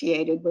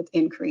associated with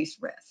increased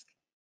risk.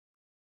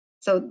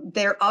 So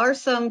there are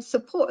some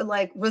support,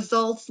 like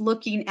results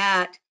looking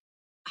at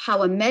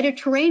how a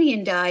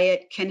Mediterranean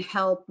diet can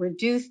help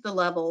reduce the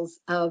levels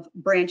of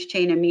branch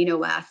chain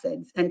amino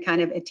acids and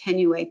kind of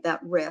attenuate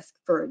that risk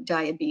for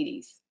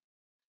diabetes.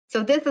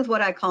 So this is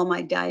what I call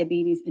my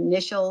diabetes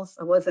initials.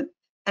 I wasn't,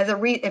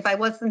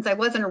 since I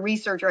wasn't a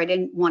researcher, I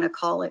didn't want to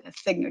call it a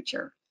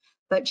signature.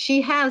 But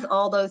she has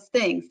all those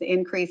things: the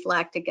increased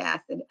lactic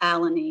acid,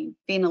 alanine,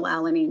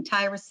 phenylalanine,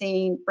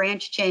 tyrosine,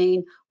 branch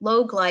chain,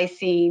 low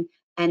glycine,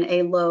 and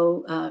a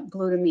low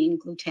glutamine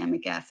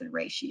glutamic acid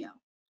ratio.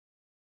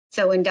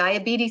 So in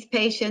diabetes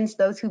patients,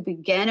 those who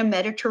began a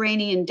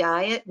Mediterranean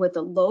diet with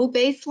a low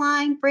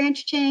baseline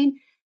branch chain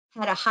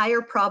had a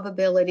higher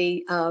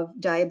probability of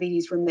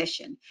diabetes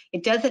remission.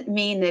 It doesn't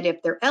mean that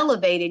if they're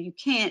elevated, you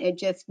can't. It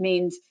just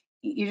means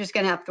you're just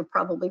going to have to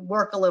probably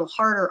work a little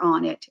harder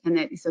on it. And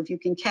that, so if you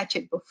can catch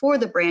it before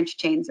the branch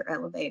chains are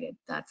elevated,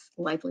 that's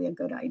likely a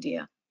good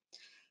idea.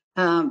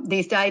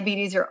 These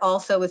diabetes are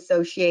also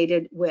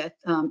associated with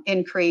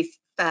increased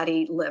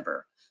fatty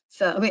liver.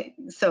 So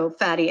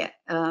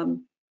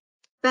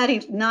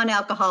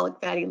non-alcoholic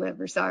fatty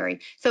liver,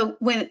 sorry. So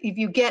if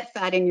you get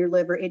fat in your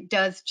liver, it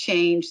does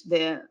change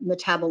the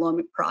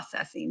metabolomic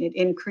processing. It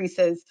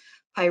increases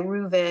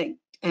pyruvate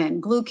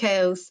and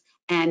glucose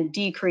and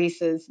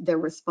decreases the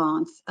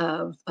response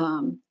of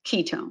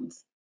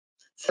ketones.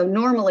 So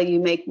normally you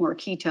make more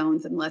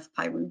ketones and less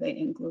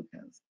pyruvate and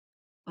glucose.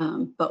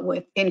 But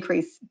with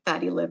increased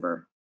fatty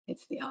liver,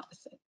 it's the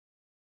opposite.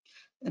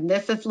 And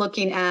this is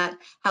looking at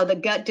how the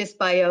gut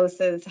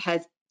dysbiosis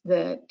has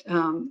a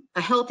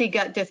healthy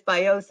gut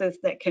dysbiosis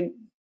that can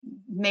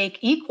make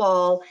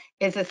equal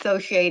is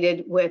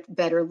associated with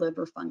better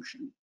liver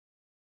function.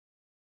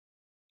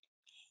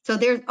 So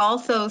there's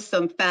also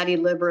some fatty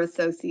liver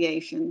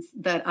associations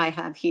that I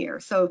have here.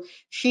 So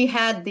she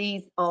had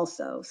these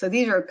also. So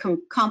these are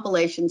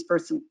compilations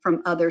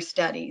from other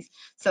studies.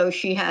 So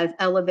she has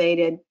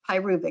elevated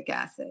pyruvic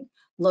acid,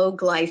 low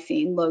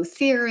glycine, low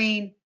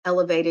serine,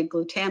 elevated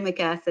glutamic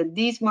acid.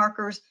 These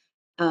markers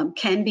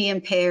can be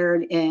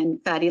impaired in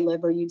fatty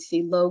liver. You'd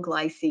see low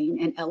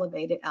glycine and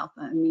elevated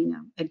alpha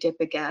amino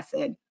adipic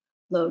acid,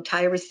 low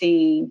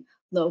tyrosine,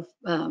 low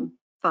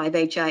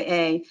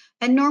 5-HIA,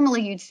 and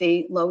normally you'd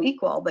see low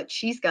equal, but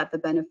she's got the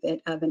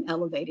benefit of an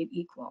elevated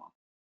equal.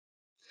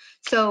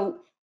 So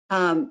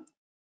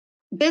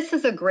this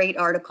is a great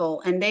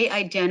article, and they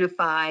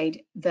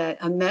identified that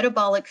a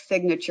metabolic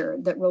signature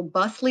that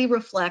robustly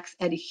reflects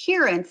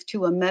adherence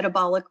to a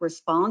metabolic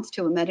response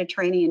to a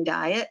Mediterranean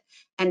diet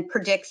and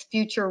predicts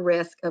future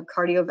risk of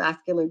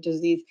cardiovascular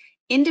disease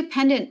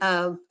independent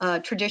of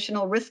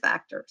traditional risk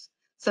factors.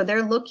 So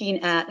they're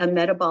looking at a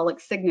metabolic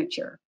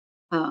signature.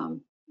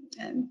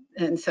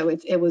 And so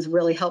it was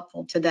really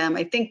helpful to them.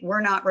 I think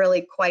we're not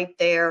really quite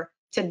there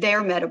to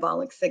their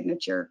metabolic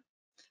signature,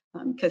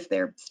 because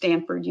they're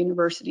Stanford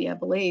University, I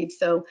believe.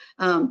 So,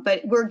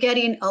 but we're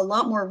getting a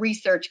lot more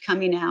research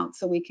coming out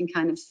so we can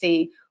kind of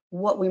see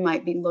what we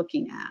might be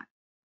looking at.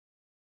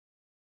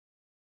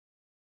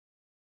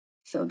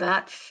 So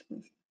that's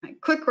my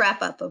quick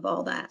wrap up of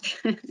all that.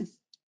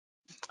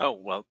 Oh,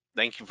 well,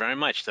 thank you very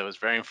much. That was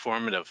very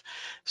informative.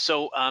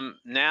 So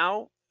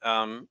now,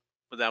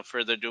 without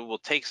further ado, we'll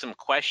take some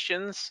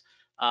questions.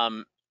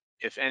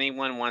 If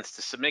anyone wants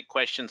to submit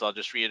questions, I'll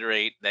just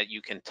reiterate that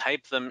you can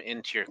type them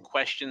into your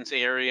questions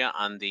area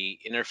on the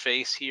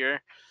interface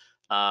here,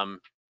 and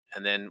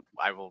then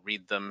I will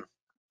read them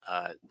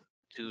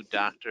to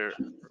Dr.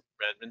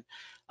 Redmond.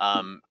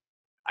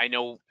 I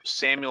know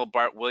Samuel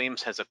Bart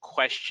Williams has a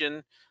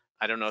question.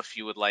 I don't know if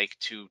you would like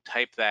to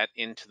type that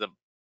into the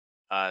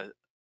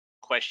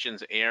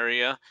questions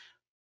area.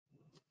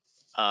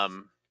 I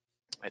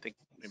think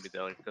maybe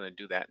they're going to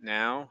do that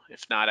now.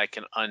 If not, I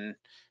can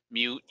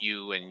unmute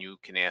you and you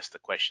can ask the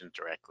question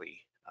directly.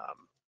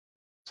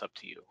 It's up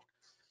to you.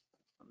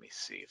 Let me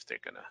see if they're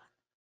going to.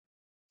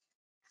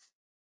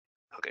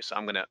 Okay, so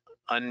I'm going to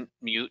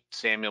unmute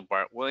Samuel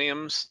Bart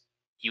Williams.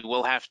 You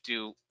will have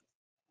to,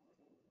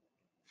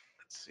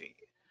 let's see,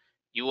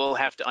 you will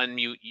have to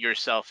unmute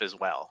yourself as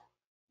well.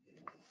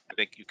 I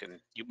think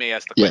you may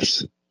ask the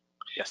question.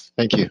 Yes.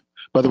 Thank you.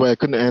 By the way, I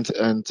couldn't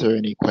answer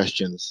any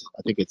questions.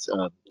 I think it's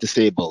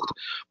disabled.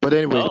 But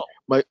anyway,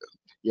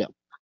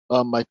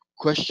 my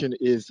question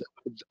is,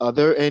 are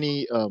there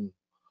any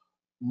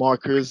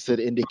markers that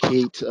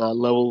indicate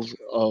levels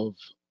of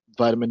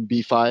vitamin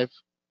B5?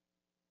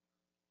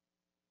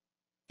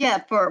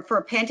 Yeah,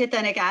 for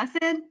pantothenic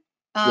acid.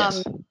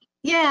 Yes.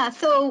 Yeah,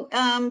 so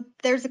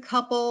there's a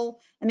couple.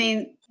 I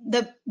mean,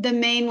 the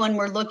main one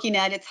we're looking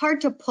at, it's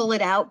hard to pull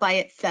it out by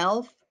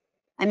itself.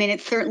 I mean,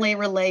 it's certainly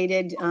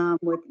related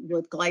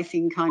with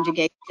glycine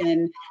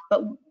conjugation,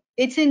 but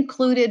it's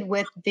included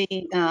with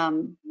the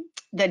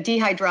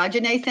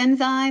dehydrogenase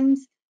enzymes.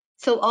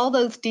 So all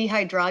those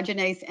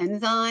dehydrogenase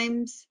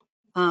enzymes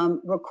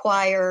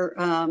require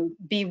B1,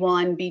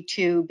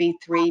 B2,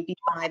 B3,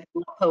 B5,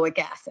 and lipoic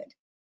acid.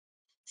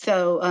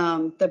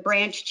 So the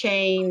branch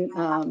chain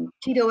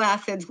keto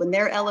acids, when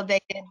they're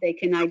elevated, they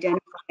can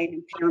identify an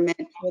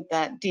impairment with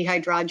that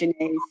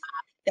dehydrogenase,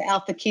 the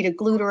alpha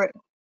ketogluteric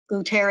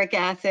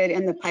acid,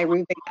 and the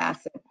pyruvic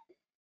acid.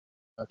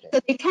 Okay. So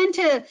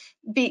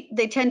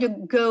they tend to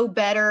go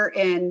better,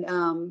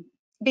 and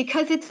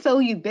because it's so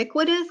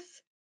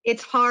ubiquitous,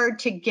 it's hard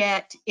to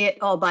get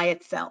it all by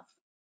itself.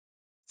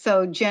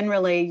 So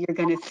generally, you're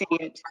going to see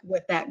it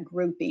with that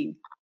grouping.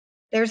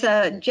 There's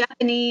a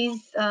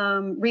Japanese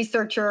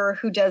researcher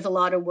who does a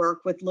lot of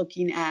work with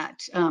looking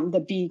at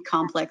the B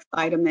complex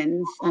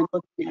vitamins and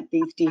looking at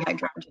these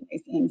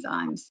dehydrogenase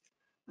enzymes.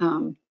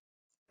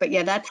 But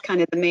yeah, that's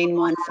kind of the main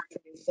one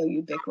since it is so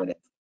ubiquitous.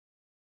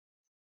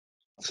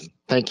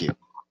 Thank you.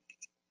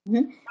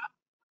 Mm-hmm.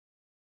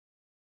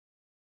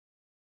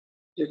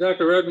 Yeah,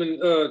 Dr. Redmond,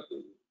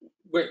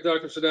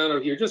 Dr. Sedano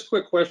here. Just a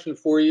quick question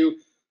for you.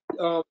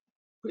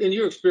 In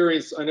your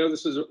experience, I know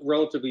this is a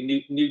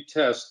relatively new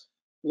test.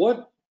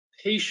 What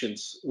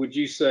patients would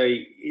you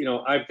say,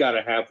 I've got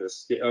to have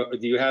this? Do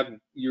you have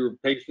your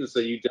patients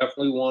that you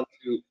definitely want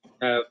to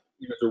have,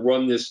 to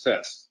run this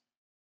test?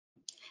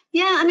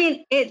 Yeah, I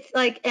mean, it's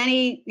like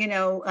any,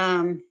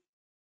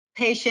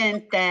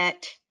 patient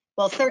that,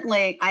 well,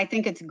 certainly I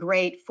think it's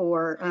great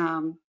for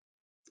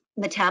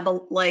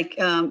metabolic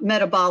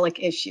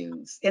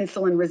issues,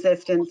 insulin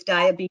resistance,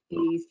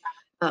 diabetes,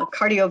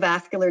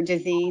 cardiovascular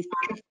disease,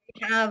 because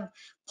we have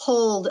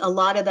pulled a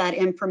lot of that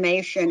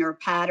information or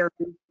pattern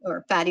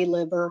or fatty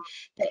liver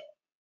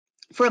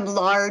from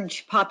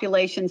large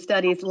population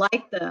studies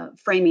like the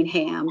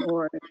Framingham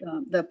or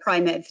the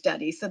Pri-Med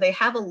study. So they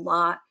have a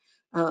lot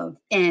of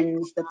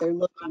ends that they're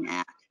looking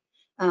at.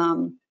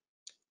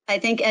 I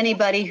think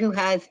anybody who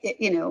has,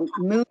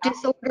 mood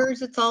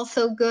disorders, it's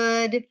also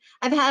good.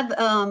 I've had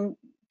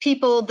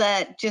people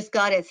that just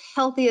got as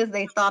healthy as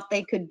they thought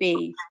they could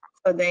be.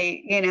 So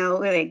they,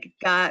 they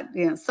got,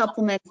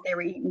 supplements, they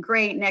were eating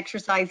great and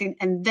exercising,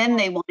 and then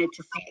they wanted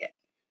to see it.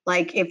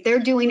 Like if they're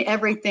doing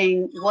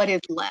everything, what is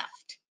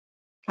left?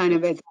 Kind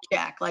of as a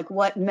check, like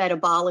what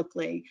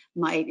metabolically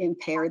might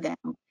impair them.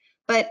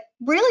 But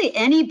really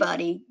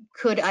anybody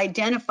could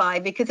identify,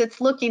 because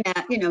it's looking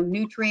at,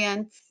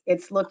 nutrients,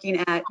 it's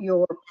looking at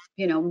your,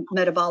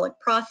 metabolic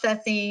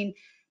processing,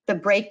 the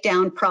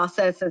breakdown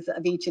processes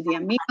of each of the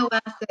amino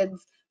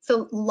acids.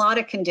 So a lot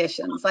of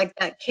conditions like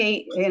that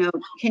kynurenine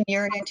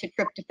to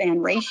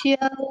tryptophan ratio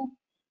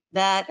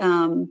that,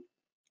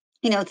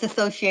 it's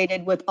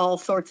associated with all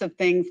sorts of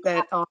things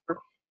that are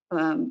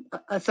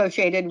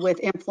associated with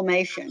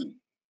inflammation.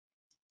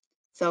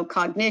 So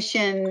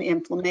cognition,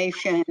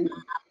 inflammation,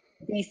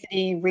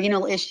 obesity,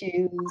 renal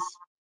issues.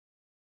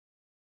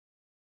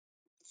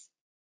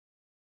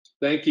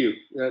 Thank you.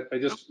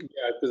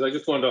 Because I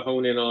just wanted to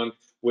hone in on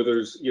whether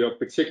there's,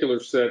 particular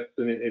set,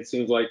 and it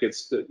seems like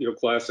it's,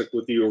 classic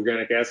with the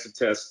organic acid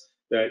test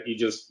that you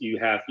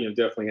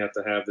definitely have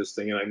to have this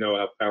thing, and I know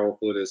how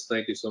powerful it is.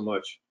 Thank you so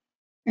much.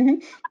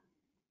 Mm-hmm.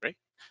 Great.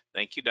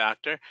 Thank you,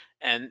 doctor.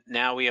 And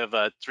now we have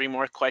 3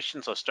 more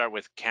questions. I'll start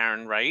with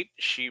Karen Wright.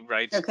 She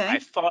writes, Okay.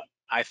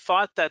 I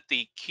thought that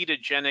the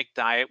ketogenic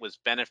diet was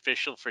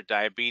beneficial for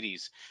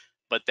diabetes,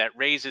 but that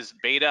raises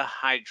beta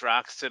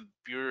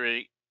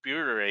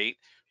hydroxybutyrate,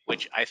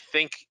 which I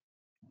think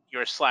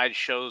your slide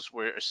shows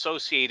were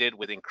associated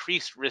with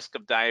increased risk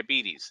of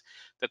diabetes.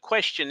 The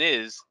question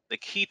is, the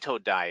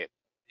keto diet,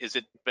 is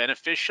it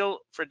beneficial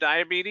for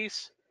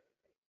diabetes?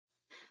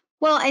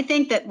 Well, I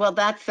think that,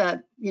 that's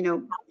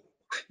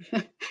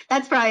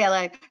that's probably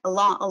like a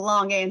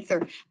long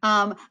answer.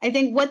 I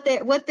think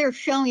what they're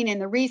showing in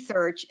the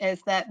research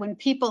is that when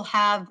people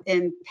have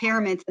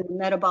impairments in the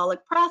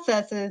metabolic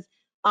processes,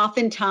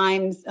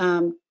 oftentimes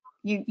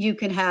you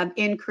can have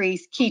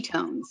increased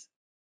ketones.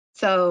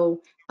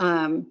 So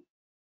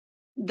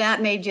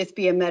that may just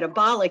be a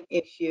metabolic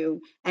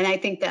issue, and I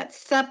think that's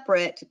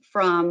separate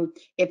from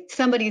if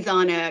somebody's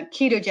on a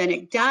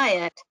ketogenic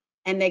diet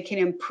and they can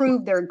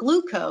improve their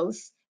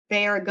glucose,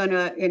 they are going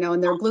to, in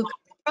their glucose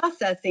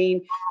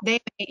processing, they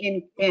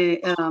may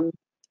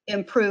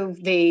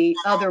improve the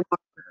other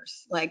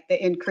markers, like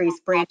the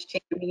increased branch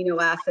chain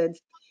amino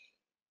acids.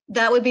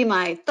 That would be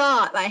my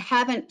thought. I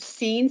haven't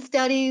seen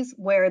studies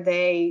where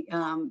they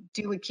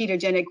do a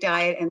ketogenic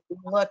diet and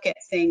look at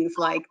things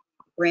like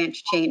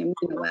branch chain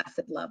amino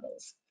acid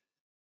levels.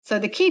 So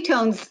the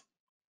ketones,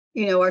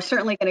 are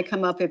certainly going to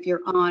come up if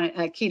you're on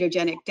a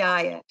ketogenic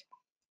diet,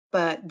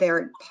 but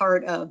they're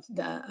part of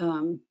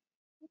the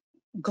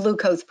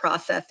glucose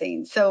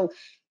processing. So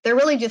they're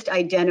really just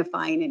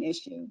identifying an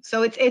issue.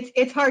 So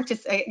it's hard to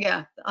say.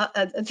 Yeah,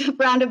 it's a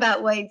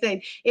roundabout way of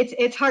saying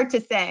it's hard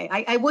to say.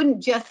 I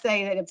wouldn't just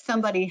say that if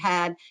somebody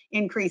had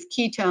increased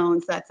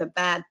ketones, that's a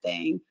bad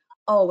thing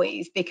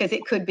always, because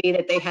it could be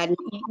that they hadn't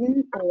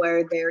eaten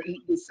or they're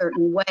eating a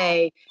certain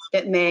way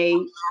that may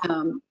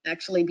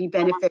actually be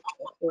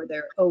beneficial for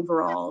their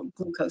overall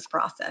glucose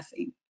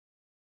processing.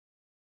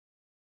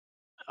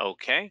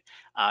 Okay.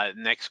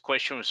 Next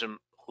question was from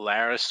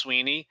Lara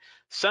Sweeney.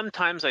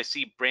 Sometimes I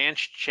see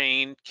branch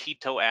chain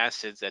keto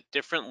acids at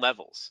different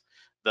levels.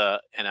 I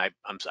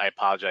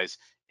apologize.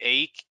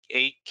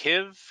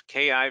 AKIV,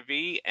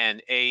 KIV,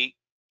 and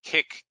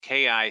AKIC,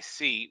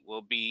 KIC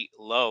will be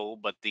low,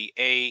 but the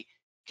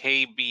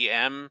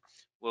AKBM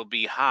will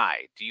be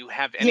high. Do you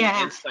have any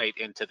insight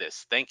into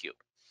this? Thank you.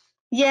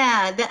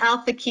 Yeah, the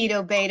alpha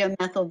keto beta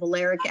methyl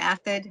valeric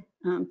acid.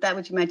 That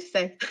what you meant to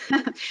say?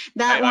 I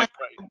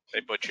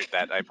butchered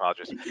that. I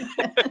apologize.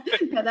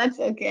 No, that's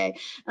okay.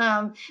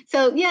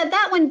 So yeah,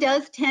 that one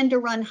does tend to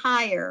run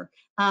higher.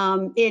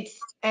 And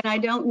I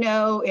don't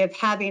know if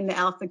having the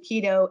alpha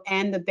keto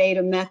and the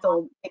beta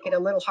methyl make it a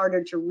little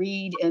harder to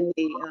read in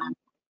the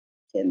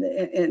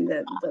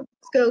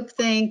scope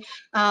thing,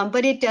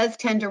 but it does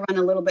tend to run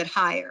a little bit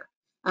higher.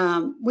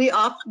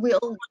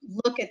 We'll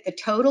look at the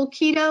total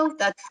keto.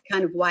 That's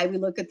kind of why we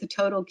look at the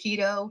total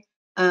keto,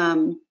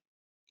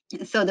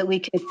 so that we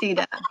can see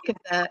that,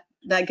 because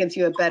that gives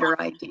you a better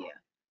idea.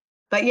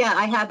 But yeah,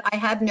 I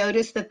have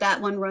noticed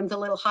that one runs a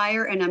little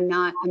higher, and I'm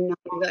not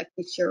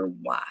exactly sure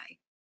why.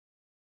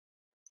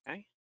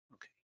 Okay.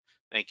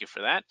 Thank you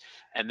for that.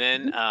 And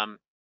then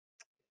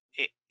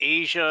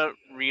Asia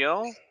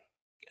Real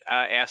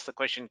asked the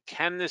question,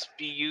 can this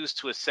be used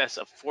to assess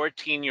a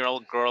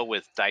 14-year-old girl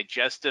with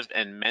digestive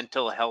and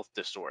mental health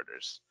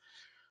disorders?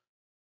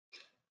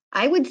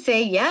 I would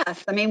say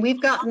yes. I mean,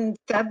 we've gotten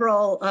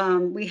several,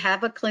 we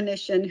have a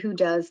clinician who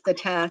does the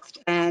test,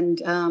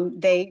 and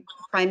they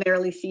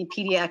primarily see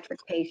pediatric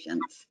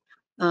patients,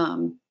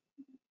 so,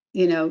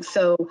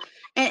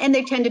 and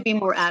they tend to be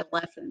more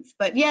adolescents.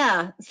 But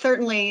yeah,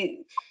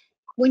 certainly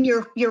when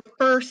your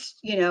first,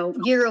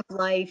 year of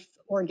life,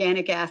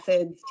 organic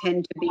acids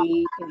tend to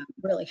be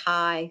really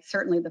high,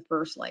 certainly the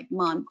first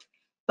month.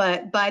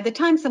 But by the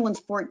time someone's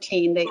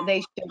 14,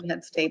 they should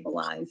have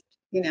stabilized,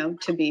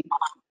 to be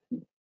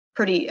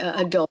pretty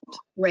adult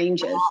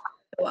ranges.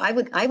 So I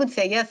would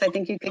say yes. I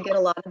think you could get a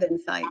lot of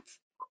insights.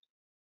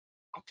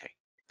 Okay,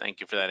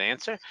 thank you for that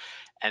answer.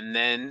 And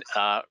then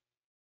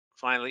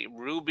finally,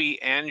 Ruby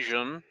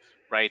Anjum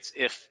writes,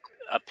 if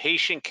a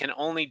patient can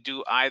only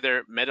do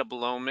either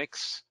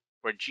metabolomics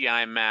or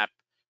GI map,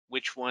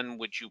 which one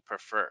would you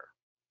prefer?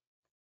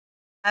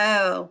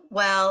 Oh,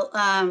 well,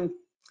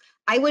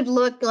 I would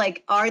look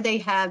are they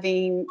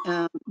having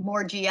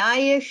more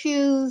GI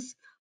issues,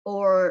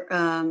 or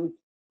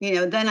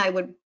then I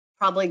would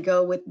probably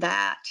go with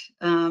that.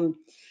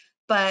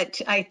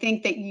 But I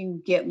think that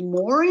you get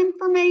more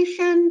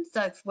information.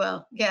 That's,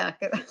 well, yeah,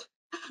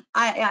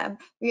 I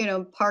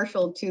am,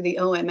 partial to the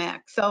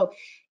OMX. So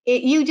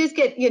you just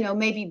get,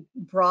 maybe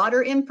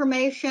broader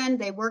information.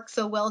 They work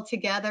so well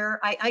together.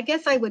 I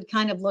guess I would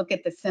kind of look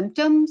at the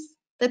symptoms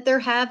that they're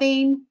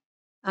having.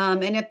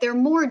 And if they're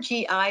more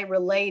GI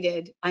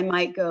related, I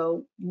might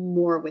go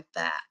more with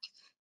that.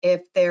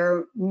 If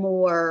they're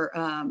more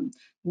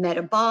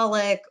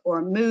metabolic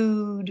or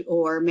mood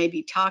or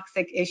maybe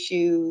toxic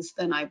issues,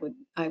 then I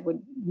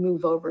would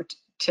move over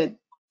to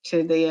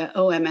the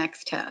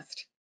OMX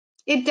test.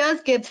 It does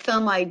give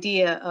some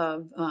idea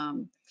of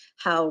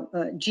how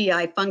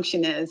GI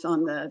function is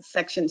on the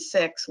section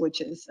 6,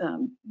 which is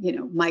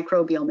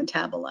microbial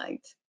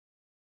metabolites.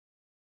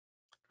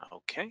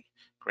 Okay,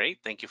 great.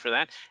 Thank you for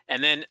that.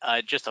 And then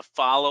just a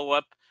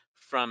follow-up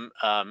from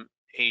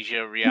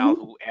Asia Real,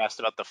 who asked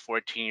about the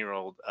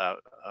 14-year-old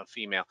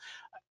female.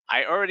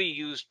 I already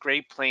used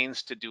Great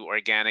Plains to do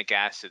organic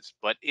acids,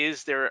 but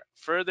is there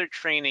further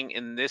training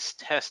in this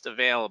test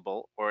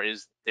available, or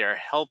is there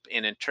help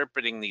in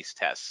interpreting these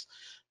tests?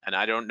 And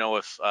I don't know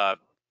if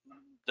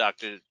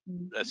Dr.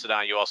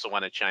 Sedano, you also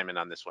want to chime in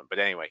on this one, but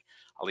anyway,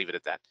 I'll leave it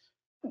at that.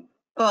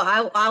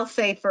 Well, I'll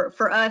say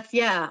for us,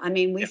 yeah. I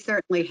mean, we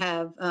certainly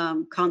have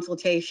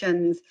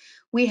consultations.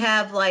 We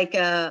have like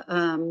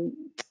a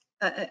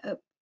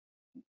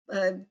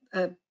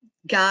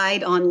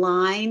guide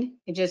online.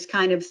 It just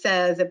kind of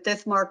says if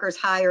this marker's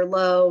high or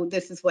low,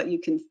 this is what you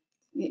can,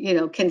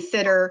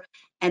 consider.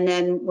 And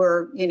then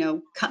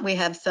we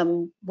have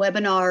some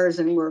webinars,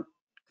 and we're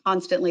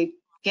constantly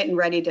getting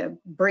ready to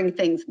bring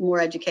more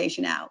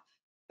education out.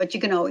 But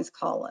you can always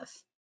call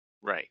us.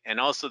 Right, and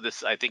also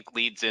this, I think,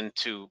 leads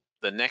into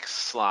the next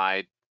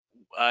slide.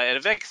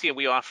 At Avexia,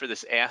 we offer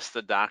this Ask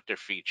the Doctor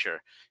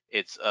feature.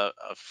 It's a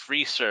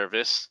free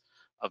service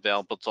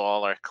available to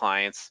all our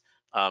clients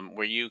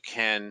where you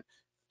can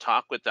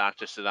talk with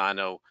Dr.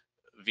 Sedano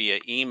via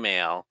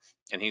email,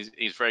 and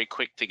he's very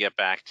quick to get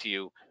back to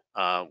you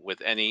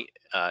with any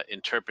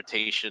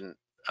interpretation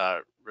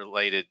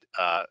related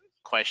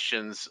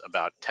questions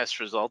about test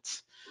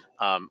results.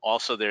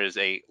 Also, there's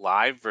a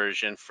live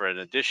version for an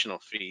additional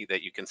fee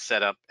that you can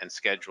set up and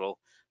schedule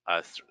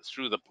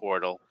through the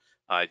portal.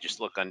 Just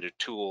look under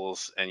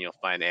tools and you'll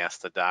find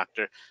Ask the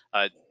Doctor.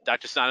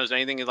 Dr. Sedano, is there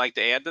anything you'd like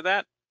to add to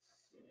that?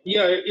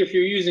 Yeah, if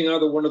you're using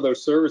either one of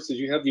those services,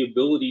 you have the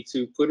ability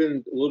to put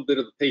in a little bit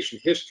of the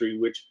patient history,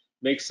 which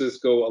makes this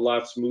go a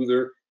lot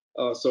smoother.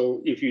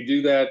 So if you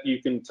do that,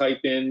 you can type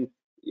in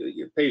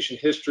your patient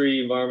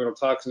history, environmental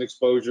toxin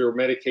exposure,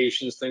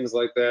 medications, things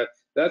like that.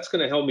 That's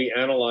going to help me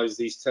analyze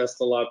these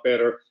tests a lot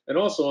better. And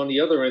also on the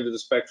other end of the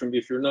spectrum,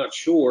 if you're not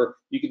sure,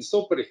 you can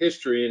still put a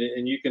history in it,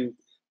 and you can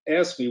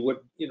ask me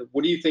what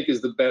do you think is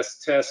the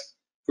best test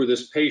for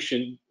this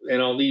patient,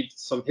 and I'll need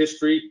some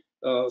history.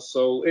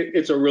 So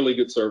it's a really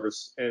good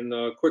service and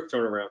quick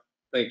turnaround.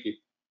 Thank you.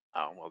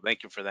 Oh, well,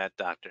 thank you for that,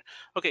 Doctor.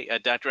 Okay,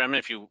 Dr. Redmond,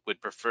 if you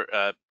would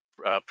prefer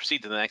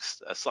proceed to the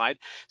next slide.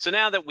 So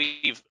now that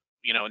we've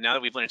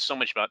learned so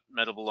much about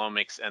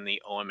metabolomics and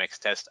the OMX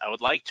test, I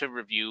would like to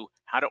review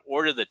how to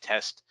order the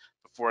test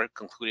before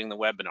concluding the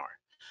webinar.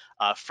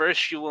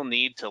 First, you will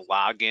need to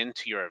log in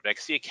to your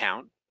Avexia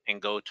account and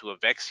go to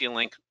Avexia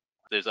link.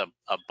 There's a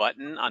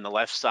button on the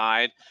left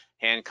side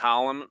hand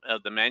column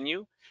of the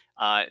menu.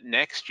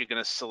 Next, you're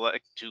going to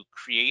select to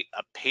create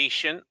a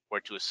patient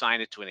or to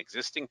assign it to an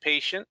existing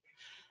patient.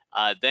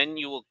 Then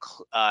you will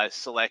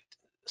select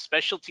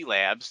specialty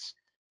labs,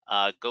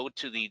 go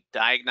to the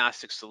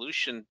Diagnostic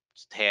Solutions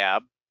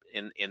tab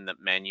in the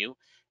menu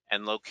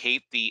and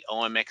locate the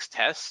OMX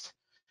test.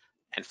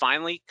 And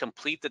finally,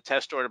 complete the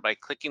test order by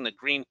clicking the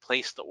green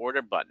Place the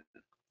Order button.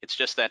 It's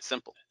just that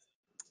simple.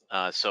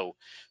 So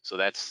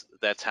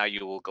that's how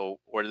you will go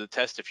order the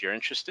test if you're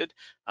interested.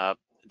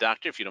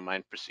 Doctor, if you don't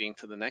mind proceeding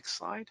to the next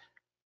slide.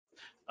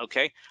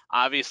 Okay,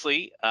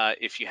 obviously,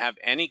 if you have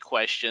any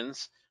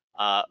questions,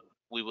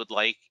 we would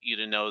like you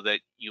to know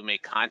that you may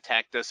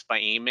contact us by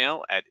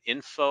email at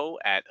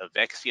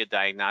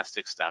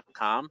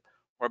info@avexiadiagnostics.com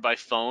or by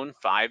phone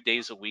 5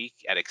 days a week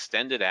at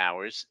extended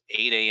hours,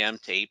 8 a.m.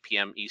 to 8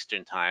 p.m.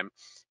 Eastern Time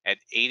at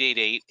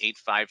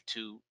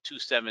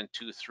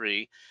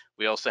 888-852-2723.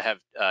 We also have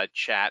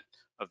chat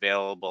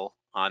available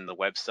on the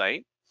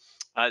website.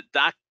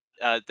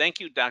 Thank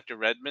you, Dr.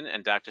 Redmond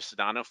and Dr.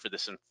 Sedano, for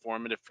this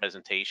informative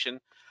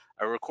presentation.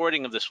 A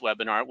recording of this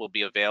webinar will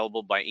be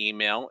available by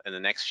email in the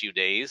next few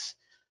days.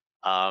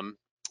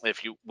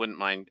 If you wouldn't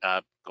mind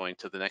going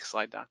to the next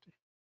slide, Doctor.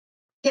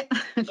 Yeah.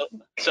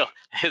 So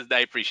I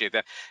appreciate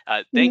that.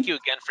 Thank you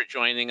again for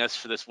joining us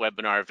for this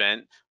webinar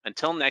event.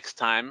 Until next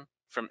time,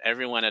 from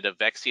everyone at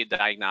Avexia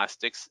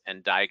Diagnostics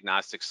and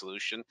Diagnostic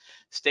Solution,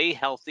 stay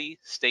healthy,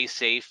 stay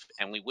safe,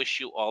 and we wish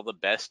you all the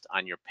best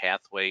on your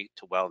pathway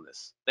to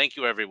wellness. Thank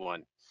you,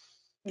 everyone.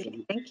 Thank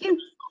you. Dr.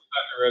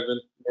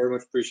 Redmond, very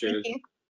much appreciated. Thank you.